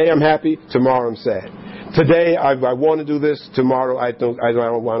 Today I'm happy, tomorrow I'm sad. Today I want to do this. Tomorrow I don't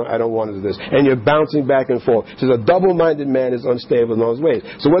want to do this. And you're bouncing back and forth. So a double-minded man is unstable in all his ways.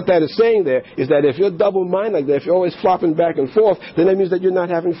 So what that is saying there is that if you're double-minded like that, if you're always flopping back and forth, then that means that you're not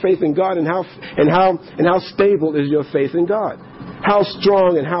having faith in God. And how stable is your faith in God? How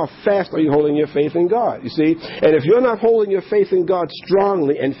strong and how fast are you holding your faith in God? You see? And if you're not holding your faith in God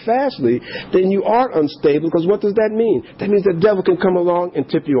strongly and fastly, then you are unstable, because what does that mean? That means the devil can come along and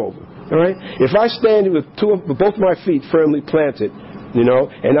tip you over. All right? If I stand with both my feet firmly planted,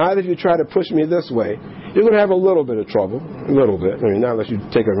 and either of you try to push me this way, you're going to have a little bit of trouble. A little bit. Not unless you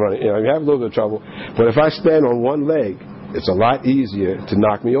take a run. You have a little bit of trouble. But if I stand on one leg, it's a lot easier to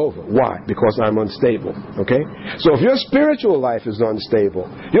knock me over. Why? Because I'm unstable. Okay? So if your spiritual life is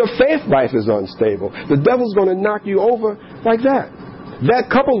unstable, your faith life is unstable, the devil's going to knock you over like that.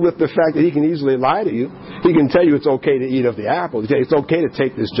 That, coupled with the fact that he can easily lie to you. He can tell you it's okay to eat of the apple. It's okay to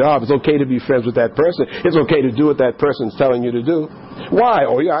take this job. It's okay to be friends with that person. It's okay to do what that person's telling you to do. Why?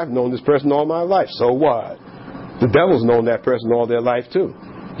 Oh, yeah, I've known this person all my life. So what? The devil's known that person all their life, too.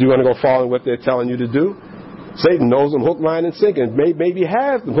 You want to go follow what they're telling you to do? Satan knows them hook, line, and sinker, and maybe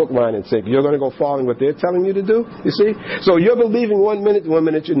has them hook, line, and sinker. You're going to go following what they're telling you to do, you see? So you're believing 1 minute, 1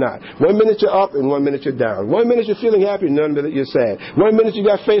 minute you're not. 1 minute you're up, and 1 minute you're down. 1 minute you're feeling happy, and 1 minute you're sad. 1 minute you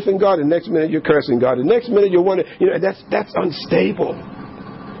got faith in God, and the next minute you're cursing God. The next minute you're wondering, that's unstable.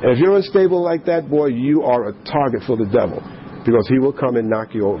 And if you're unstable like that, boy, you are a target for the devil, because he will come and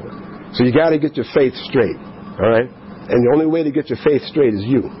knock you over. So you got to get your faith straight, all right? And the only way to get your faith straight is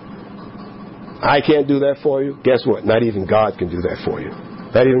you. I can't do that for you. Guess what? Not even God can do that for you.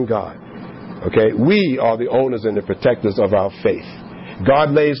 Not even God. Okay? We are the owners and the protectors of our faith.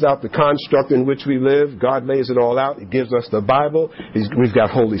 God lays out the construct in which we live. God lays it all out. He gives us the Bible. We've got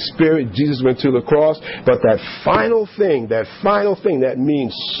Holy Spirit. Jesus went to the cross. But that final thing that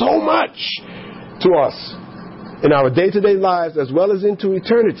means so much to us in our day-to-day lives as well as into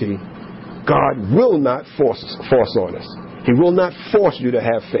eternity, God will not force on us. He will not force you to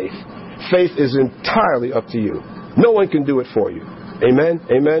have faith. Faith is entirely up to you. No one can do it for you. Amen?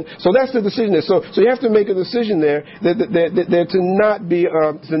 Amen? So that's the decision there. So you have to make a decision there that to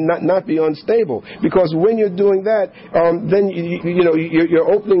not be unstable. Because when you're doing that, then you're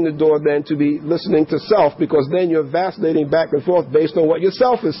opening the door then to be listening to self, because then you're vacillating back and forth based on what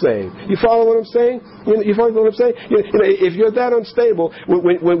yourself is saying. You follow what I'm saying? You follow what I'm saying? If you're that unstable,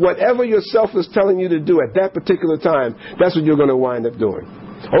 when whatever yourself is telling you to do at that particular time, that's what you're going to wind up doing.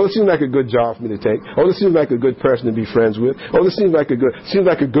 Oh, this seems like a good job for me to take. Oh, this seems like a good person to be friends with. Oh, this seems like a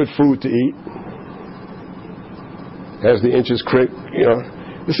good food to eat. As the inches creak,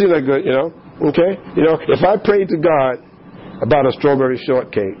 This seems like good, Okay? If I prayed to God about a strawberry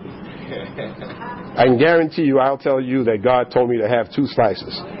shortcake, I can guarantee you I'll tell you that God told me to have 2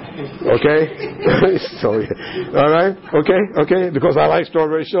 slices. Okay? So, all right? Okay? Because I like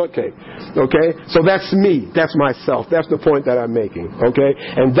strawberry shortcake. Okay? So that's me. That's myself. That's the point that I'm making. Okay?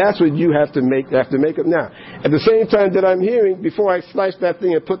 And that's what you have to make up now. At the same time that I'm hearing, before I slice that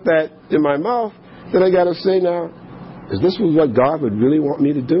thing and put that in my mouth, then I got to say now, is this what God would really want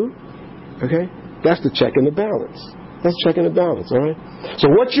me to do? Okay? That's the check and the balance. That's check and the balance. All right? So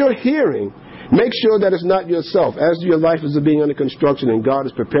what you're hearing, make sure that it's not yourself. As your life is being under construction and God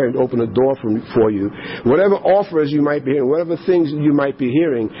is preparing to open a door for you, whatever offers you might be hearing, whatever things you might be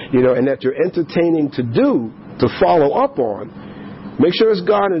hearing, and that you're entertaining to follow up on, make sure it's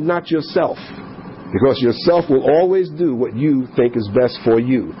God and not yourself. Because yourself will always do what you think is best for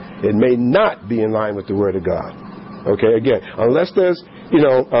you. It may not be in line with the Word of God. Okay, again, unless there's,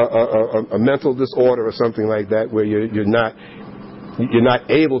 a mental disorder or something like that where you're not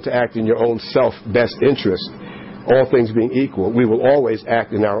able to act in your own self-best interest, all things being equal, we will always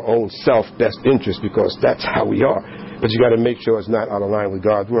act in our own self-best interest because that's how we are. But you got to make sure it's not out of line with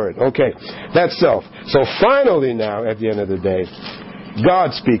God's Word. Okay, that's self. So finally now, at the end of the day,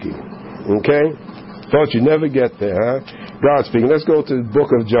 God speaking. Okay? Thought you'd never get there, huh? God speaking. Let's go to the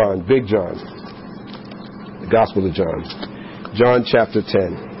book of John, Big John. The Gospel of John. John chapter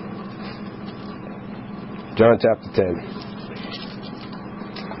 10. John chapter 10.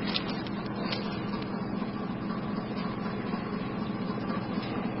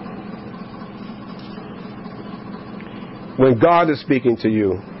 When God is speaking to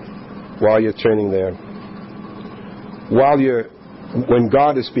you while you're turning there, when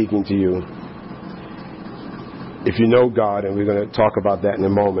God is speaking to you, if you know God, and we're going to talk about that in a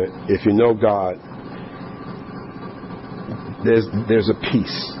moment, if you know God, there's a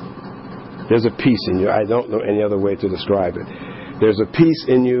peace. There's a peace in you. I don't know any other way to describe it. There's a peace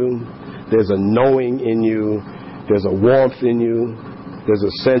in you. There's a knowing in you. There's a warmth in you. There's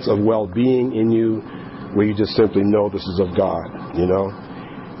a sense of well-being in you, where you just simply know this is of God,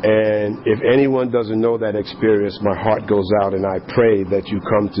 And if anyone doesn't know that experience, my heart goes out and I pray that you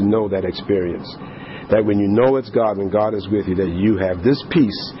come to know that experience. That when you know it's God, when God is with you, that you have this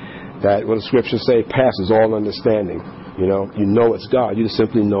peace that, what the scriptures say, passes all understanding. You know it's God. You just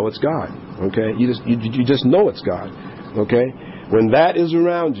simply know it's God. Okay? You just know it's God. Okay? When that is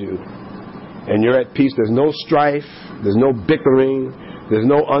around you and you're at peace, there's no strife, there's no bickering, there's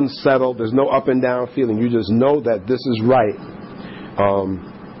no unsettled, there's no up and down feeling. You just know that this is right.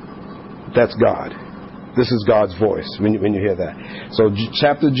 That's God. This is God's voice when you hear that. So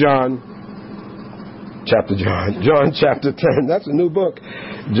John chapter 10. That's a new book.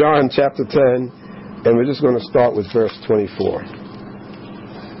 John chapter 10. And we're just going to start with verse 24.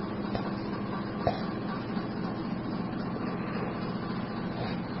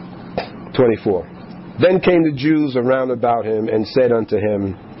 Then came the Jews around about him and said unto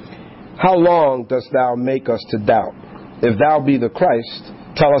him, How long dost thou make us to doubt? If thou be the Christ,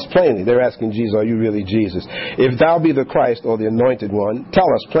 tell us plainly. They're asking Jesus, are you really Jesus? If thou be the Christ, or the anointed one,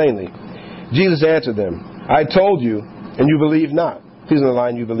 tell us plainly. Jesus answered them, I told you, and you believe not. He's in the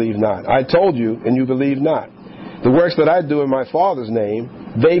line, you believe not. I told you, and you believe not. The works that I do in my Father's name,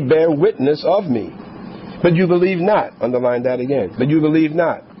 they bear witness of me. But you believe not. Underline that again. But you believe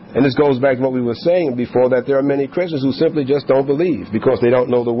not. And this goes back to what we were saying before, that there are many Christians who simply just don't believe because they don't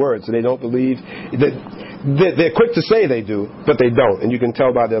know the word. So they don't believe. They're quick to say they do, but they don't. And you can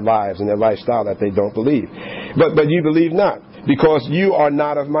tell by their lives and their lifestyle that they don't believe. But you believe not, because you are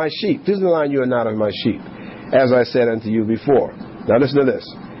not of my sheep. This is the line, you are not of my sheep, as I said unto you before. Now listen to this.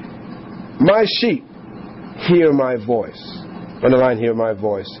 My sheep hear my voice, underline hear my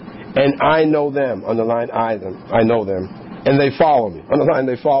voice, and I know them, underline I know them, and they follow me, underline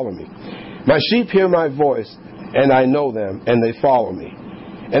they follow me. My sheep hear my voice, and I know them, and they follow me.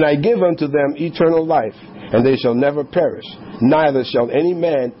 And I give unto them eternal life, and they shall never perish, neither shall any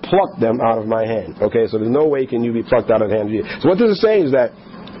man pluck them out of my hand. Okay, so there's no way can you be plucked out of the hand of Jesus. So what this is saying is that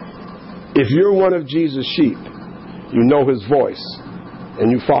if you're one of Jesus' sheep, you know his voice,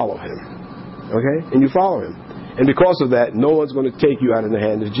 and you follow him. Okay? And you follow him. And because of that, no one's going to take you out of the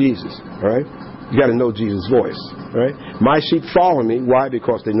hand of Jesus. All right? You got to know Jesus' voice. All right? My sheep follow me. Why?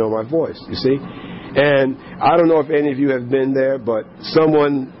 Because they know my voice. You see? And I don't know if any of you have been there, but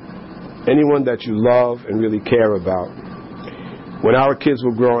anyone that you love and really care about, when our kids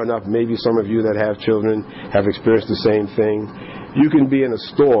were growing up, maybe some of you that have children have experienced the same thing. You can be in a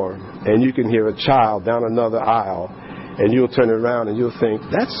store and you can hear a child down another aisle, and you'll turn around and you'll think,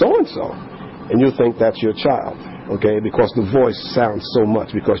 that's so-and-so. And you'll think that's your child, okay, because the voice sounds so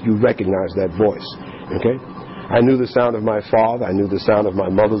much, because you recognize that voice, okay. I knew the sound of my father. I knew the sound of my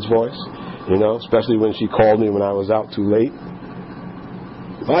mother's voice, especially when she called me when I was out too late.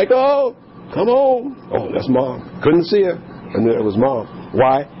 Michael, come home. Oh, that's Mom. Couldn't see her. And then it was Mom.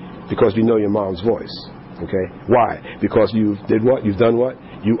 Why? Because you know your mom's voice, okay. Why? Because you did what? You've done what?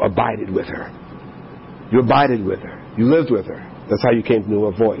 You abided with her. You abided with her. You lived with her. That's how you came to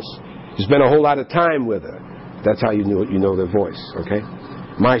know her voice. You spent a whole lot of time with her. That's how you know their voice, okay?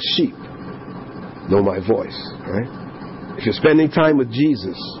 My sheep know my voice, right? If you're spending time with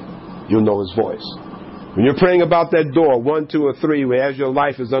Jesus, you'll know his voice. When you're praying about that door, 1, 2, or 3, where as your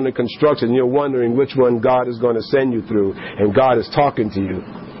life is under construction, you're wondering which one God is going to send you through, and God is talking to you,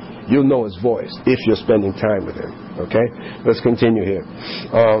 you'll know his voice if you're spending time with him, okay? Let's continue here.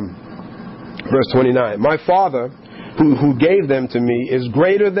 Verse 29, my Father who gave them to me is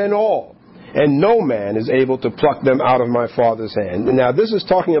greater than all, and no man is able to pluck them out of my Father's hand. Now this is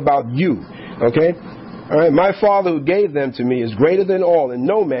talking about you, okay? All right, my Father who gave them to me is greater than all, and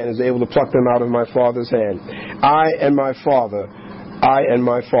no man is able to pluck them out of my Father's hand. I and my Father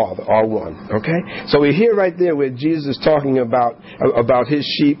are one. Okay? So we hear right there where Jesus is talking about his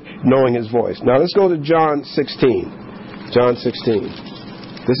sheep knowing his voice. Now let's go to John 16. John 16.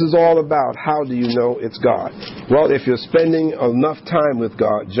 This is all about how do you know it's God. Well, if you're spending enough time with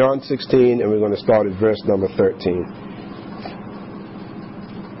God, John 16, and we're going to start at verse number 13.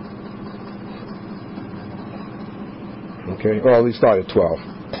 Okay, well, we start at 12.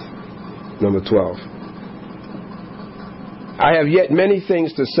 Number 12. I have yet many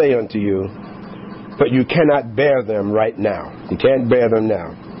things to say unto you, but you cannot bear them right now. You can't bear them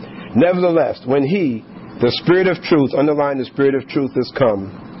now. Nevertheless, when he, the Spirit of truth, underline the Spirit of truth, is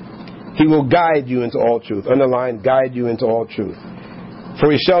come, he will guide you into all truth. Underline, guide you into all truth.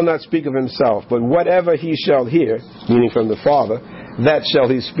 For he shall not speak of himself, but whatever he shall hear, meaning from the Father, that shall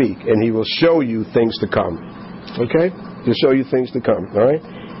he speak, and he will show you things to come. Okay? To show you things to come. All right?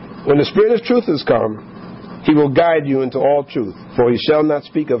 When the Spirit of truth has come, he will guide you into all truth. For he shall not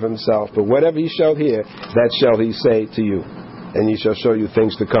speak of himself, but whatever he shall hear, that shall he say to you. And he shall show you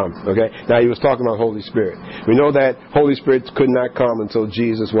things to come. Okay? Now he was talking about Holy Spirit. We know that Holy Spirit could not come until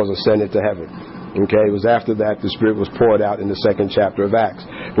Jesus was ascended to heaven. Okay? It was after that the Spirit was poured out in the 2nd chapter of Acts.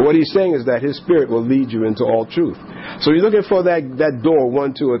 But what he's saying is that his Spirit will lead you into all truth. So you're looking for that door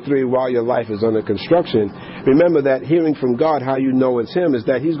 1, 2, or 3 while your life is under construction. Remember that hearing from God, how you know it's him, is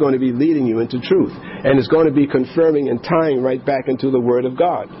that he's going to be leading you into truth. And it's going to be confirming and tying right back into the Word of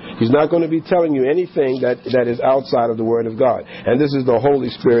God. He's not going to be telling you anything that is outside of the Word of God. And this is the Holy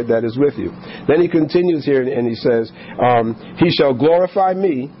Spirit that is with you. Then he continues here and he says, he shall glorify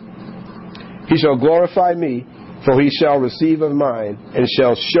me. He shall glorify me, for he shall receive of mine, and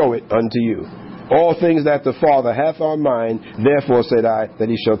shall show it unto you. All things that the Father hath are mine, therefore said I, that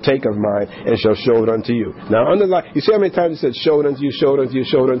he shall take of mine, and shall show it unto you. Now, you see how many times he said, show it unto you, show it unto you,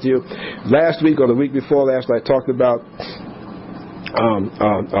 show it unto you? Last week, or the week before last, I talked about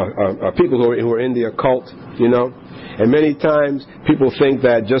people who are in the occult, And many times, people think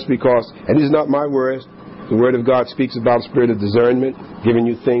that just because, and these are not my words, the Word of God speaks about spirit of discernment, giving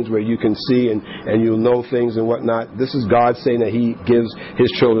you things where you can see and you'll know things and whatnot. This is God saying that he gives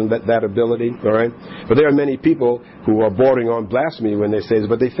his children that ability, all right? But there are many people who are bordering on blasphemy when they say this,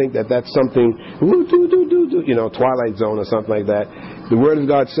 but they think that that's something, Twilight Zone or something like that. The Word of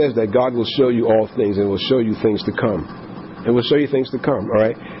God says that God will show you all things and will show you things to come. And we'll show you things to come, all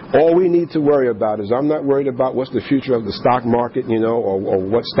right? All we need to worry about is, I'm not worried about what's the future of the stock market, or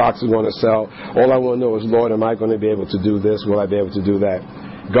what stocks are going to sell. All I want to know is, Lord, am I going to be able to do this? Will I be able to do that?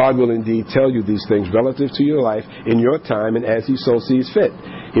 God will indeed tell you these things relative to your life in your time and as he so sees fit.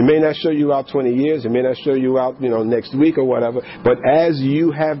 He may not show you out 20 years. He may not show you out, next week or whatever. But as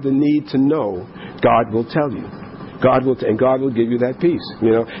you have the need to know, God will tell you. God will give you that peace.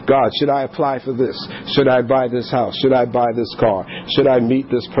 God, should I apply for this? Should I buy this house? Should I buy this car? Should I meet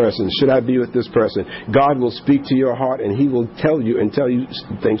this person? Should I be with this person? God will speak to your heart, and He will tell you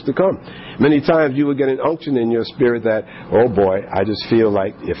things to come. Many times you will get an unction in your spirit that, oh boy, I just feel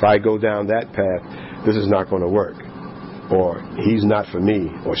like if I go down that path, this is not going to work. Or he's not for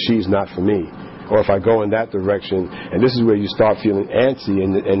me, or she's not for me. Or if I go in that direction, and this is where you start feeling antsy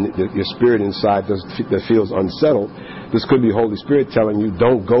and your spirit inside that feels unsettled, this could be Holy Spirit telling you,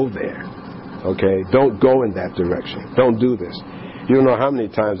 don't go there. Okay? Don't go in that direction. Don't do this. You don't know how many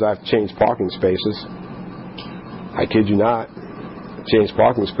times I've changed parking spaces. I kid you not. Changed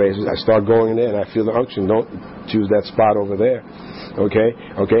parking spaces. I start going in there and I feel the unction. Don't choose that spot over there. Okay?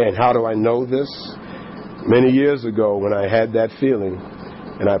 Okay? And how do I know this? Many years ago when I had that feeling,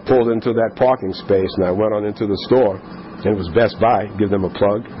 and I pulled into that parking space, and I went on into the store, and it was Best Buy. Give them a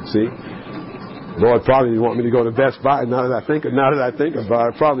plug. See, Lord probably didn't want me to go to Best Buy. Now that I think about it, I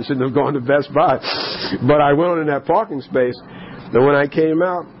probably shouldn't have gone to Best Buy. But I went on in that parking space, and when I came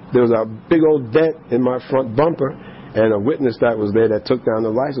out, there was a big old dent in my front bumper, and a witness that was there that took down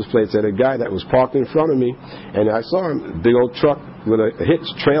the license plate said a guy that was parked in front of me, and I saw him, a big old truck with a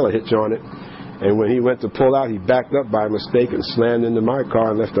trailer hitch on it. And when he went to pull out, he backed up by mistake and slammed into my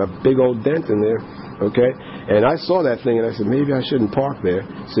car and left a big old dent in there. Okay? And I saw that thing and I said, maybe I shouldn't park there.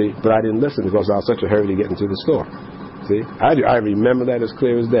 See? But I didn't listen because I was such a hurry to get into the store. See? I remember that as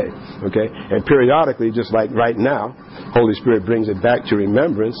clear as day. Okay? And periodically, just like right now, Holy Spirit brings it back to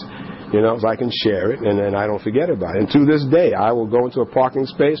remembrance. So I can share it, and then I don't forget about it. And to this day, I will go into a parking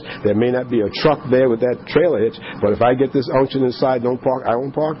space. There may not be a truck there with that trailer hitch, but if I get this unction inside, I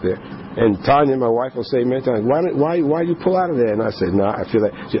won't park there. And Tanya, my wife, will say many times, why you pull out of there? And I say, no, I feel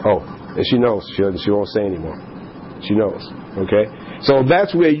like, and she knows. She won't say anymore. She knows. Okay? So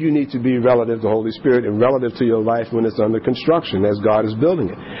that's where you need to be relative to the Holy Spirit and relative to your life when it's under construction as God is building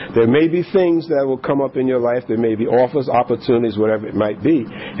it. There may be things that will come up in your life. There may be offers, opportunities, whatever it might be.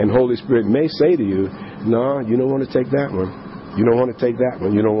 And Holy Spirit may say to you, no, you don't want to take that one. You don't want to take that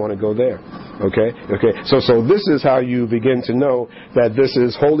one. You don't want to go there. Okay? Okay. So this is how you begin to know that this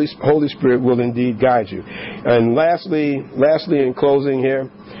is Holy Spirit will indeed guide you. And lastly, in closing here,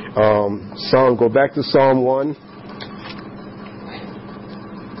 go back to Psalm 1.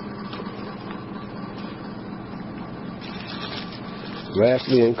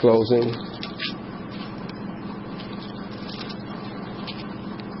 Lastly, in closing,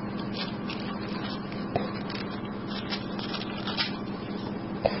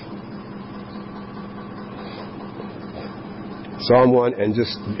 Psalm 1, and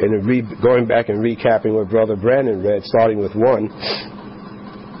going back and recapping what Brother Brandon read, starting with 1.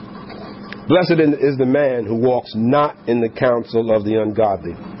 Blessed is the man who walks not in the counsel of the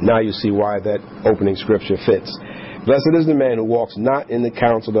ungodly. Now you see why that opening scripture fits. Blessed is the man who walks not in the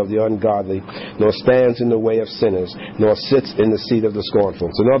counsel of the ungodly, nor stands in the way of sinners, nor sits in the seat of the scornful.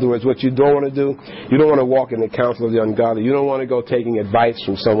 So in other words, what you don't want to do, you don't want to walk in the counsel of the ungodly. You don't want to go taking advice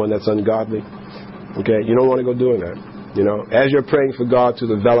from someone that's ungodly. Okay? You don't want to go doing that. As you're praying for God to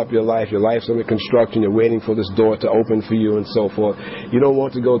develop your life's under construction, you're waiting for this door to open for you and so forth. You don't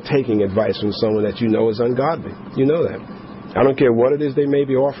want to go taking advice from someone that you know is ungodly. You know that. I don't care what it is they may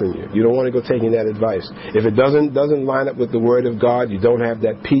be offering you. You don't want to go taking that advice. If it doesn't line up with the Word of God, you don't have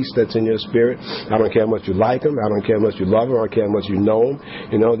that peace that's in your spirit. I don't care how much you like them. I don't care how much you love them. I don't care how much you know them.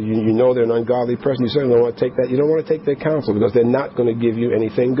 You know they're an ungodly person. You certainly don't want to take that. You don't want to take their counsel because they're not going to give you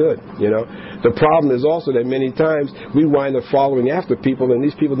anything good. The problem is also that many times we wind up following after people, and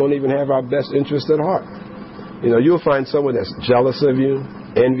these people don't even have our best interests at heart. You'll find someone that's jealous of you,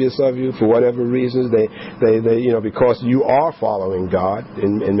 envious of you for whatever reasons. They because you are following God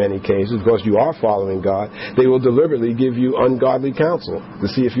in many cases, because you are following God, they will deliberately give you ungodly counsel to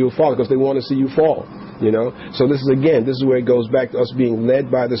see if you'll fall because they want to see you fall. So this is where it goes back to us being led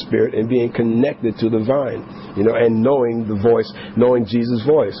by the Spirit and being connected to the vine, and knowing the voice, knowing Jesus'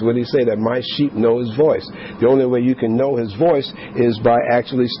 voice. What did he say? That my sheep know his voice. The only way you can know his voice is by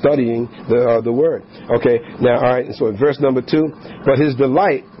actually studying the Word. Okay, now, all right, so in verse number 2, but his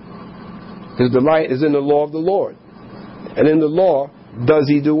delight is in the law of the Lord. And in the law, does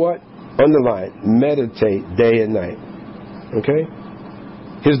he do what? Underline, meditate day and night. Okay?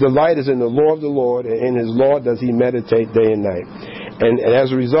 His delight is in the law of the Lord, and in his law does he meditate day and night. And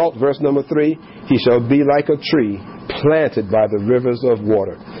as a result, verse number 3, he shall be like a tree planted by the rivers of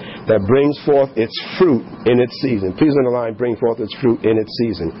water that brings forth its fruit in its season. Please underline, bring forth its fruit in its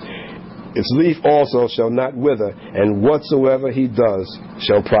season. Its leaf also shall not wither, and whatsoever he does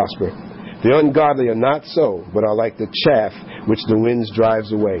shall prosper. The ungodly are not so, but are like the chaff which the winds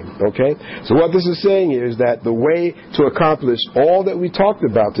drives away. Okay? So what this is saying is that the way to accomplish all that we talked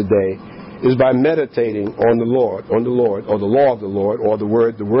about today is by meditating on the Lord, or the law of the Lord, or the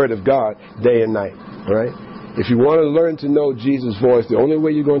word of God, day and night. All right? If you want to learn to know Jesus' voice, the only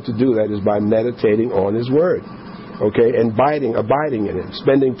way you're going to do that is by meditating on his word. Okay? And abiding in it,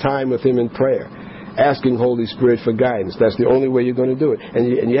 spending time with him in prayer, asking Holy Spirit for guidance. That's the only way you're going to do it. And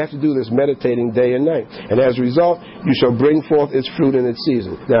you have to do this meditating day and night. And as a result, you shall bring forth its fruit in its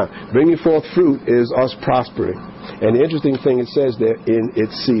season. Now, bringing forth fruit is us prospering. And the interesting thing, it says there, in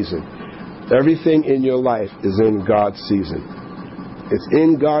its season. Everything in your life is in God's season. It's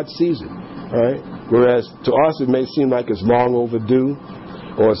in God's season. All right? Whereas to us it may seem like it's long overdue,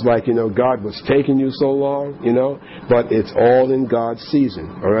 or it's like, God was taking you so long, but it's all in God's season.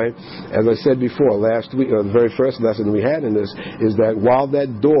 All right? As I said before, last week, the very first lesson we had in this is that while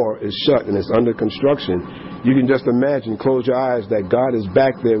that door is shut and it's under construction, you can just imagine, close your eyes, that God is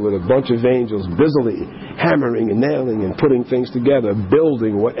back there with a bunch of angels busily hammering and nailing and putting things together,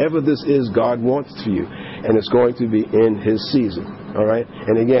 building whatever this is God wants for you. And it's going to be in his season. All right?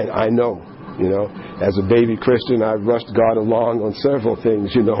 And again, I know, as a baby Christian, I rushed God along on several things,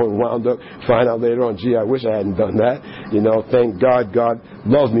 and wound up, find out later on, gee, I wish I hadn't done that. Thank God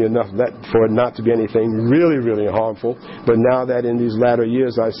loves me enough for it not to be anything really, really harmful. But now that in these latter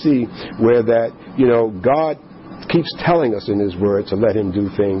years I see where that, God keeps telling us in his word to let him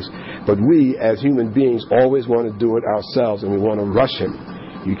do things, but we as human beings always want to do it ourselves, and we want to rush him.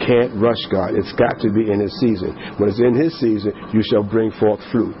 You can't rush God. It's got to be in his season. When it's in his season, you shall bring forth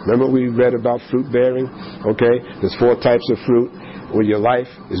fruit. Remember we read about fruit bearing? Okay? There's 4 types of fruit. Where your life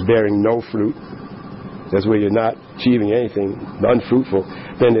is bearing no fruit. That's where you're not achieving anything, unfruitful.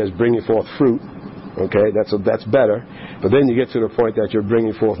 Then there's bringing forth fruit. Okay? That's better. But then you get to the point that you're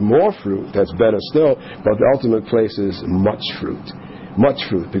bringing forth more fruit. That's better still. But the ultimate place is much fruit. Much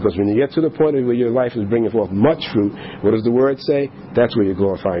fruit, because when you get to the point where your life is bringing forth much fruit, what does the word say? That's where you're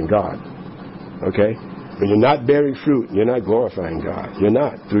glorifying God. Okay? When you're not bearing fruit, you're not glorifying God. You're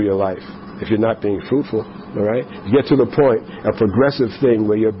not through your life. If you're not being fruitful, all right? You get to the point, a progressive thing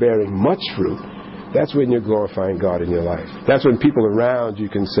where you're bearing much fruit, that's when you're glorifying God in your life. That's when people around you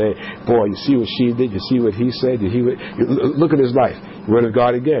can say, boy, you see what she did? You see what he said? Look at his life. Word of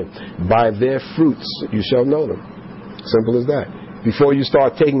God again. By their fruits you shall know them. Simple as that. Before you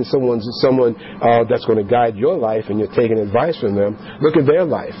start taking someone that's going to guide your life and you're taking advice from them, look at their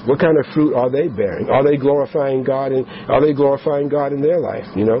life. What kind of fruit are they bearing? Are they glorifying God? Are they glorifying God in their life?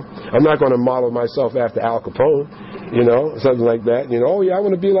 I'm not going to model myself after Al Capone, something like that. Oh yeah, I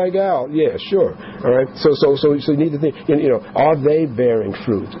want to be like Al. Yeah, sure. All right. So you need to think. Are they bearing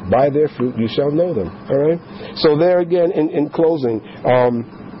fruit? By their fruit you shall know them. All right. So there again, in closing.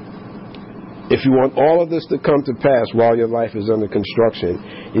 If you want all of this to come to pass while your life is under construction,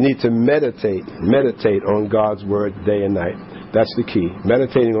 you need to meditate on God's word day and night. That's the key.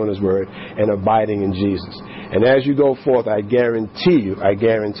 Meditating on his word and abiding in Jesus. And as you go forth, I guarantee you,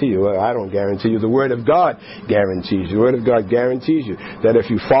 well, I don't guarantee you, the word of God guarantees you. The word of God guarantees you that if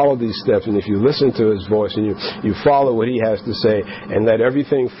you follow these steps and if you listen to his voice and you follow what he has to say and let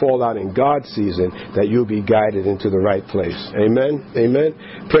everything fall out in God's season, that you'll be guided into the right place. Amen? Amen?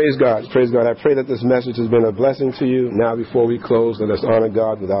 Praise God. Praise God. I pray that this message has been a blessing to you. Now, before we close, let us honor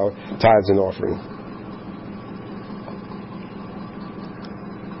God with our tithes and offering.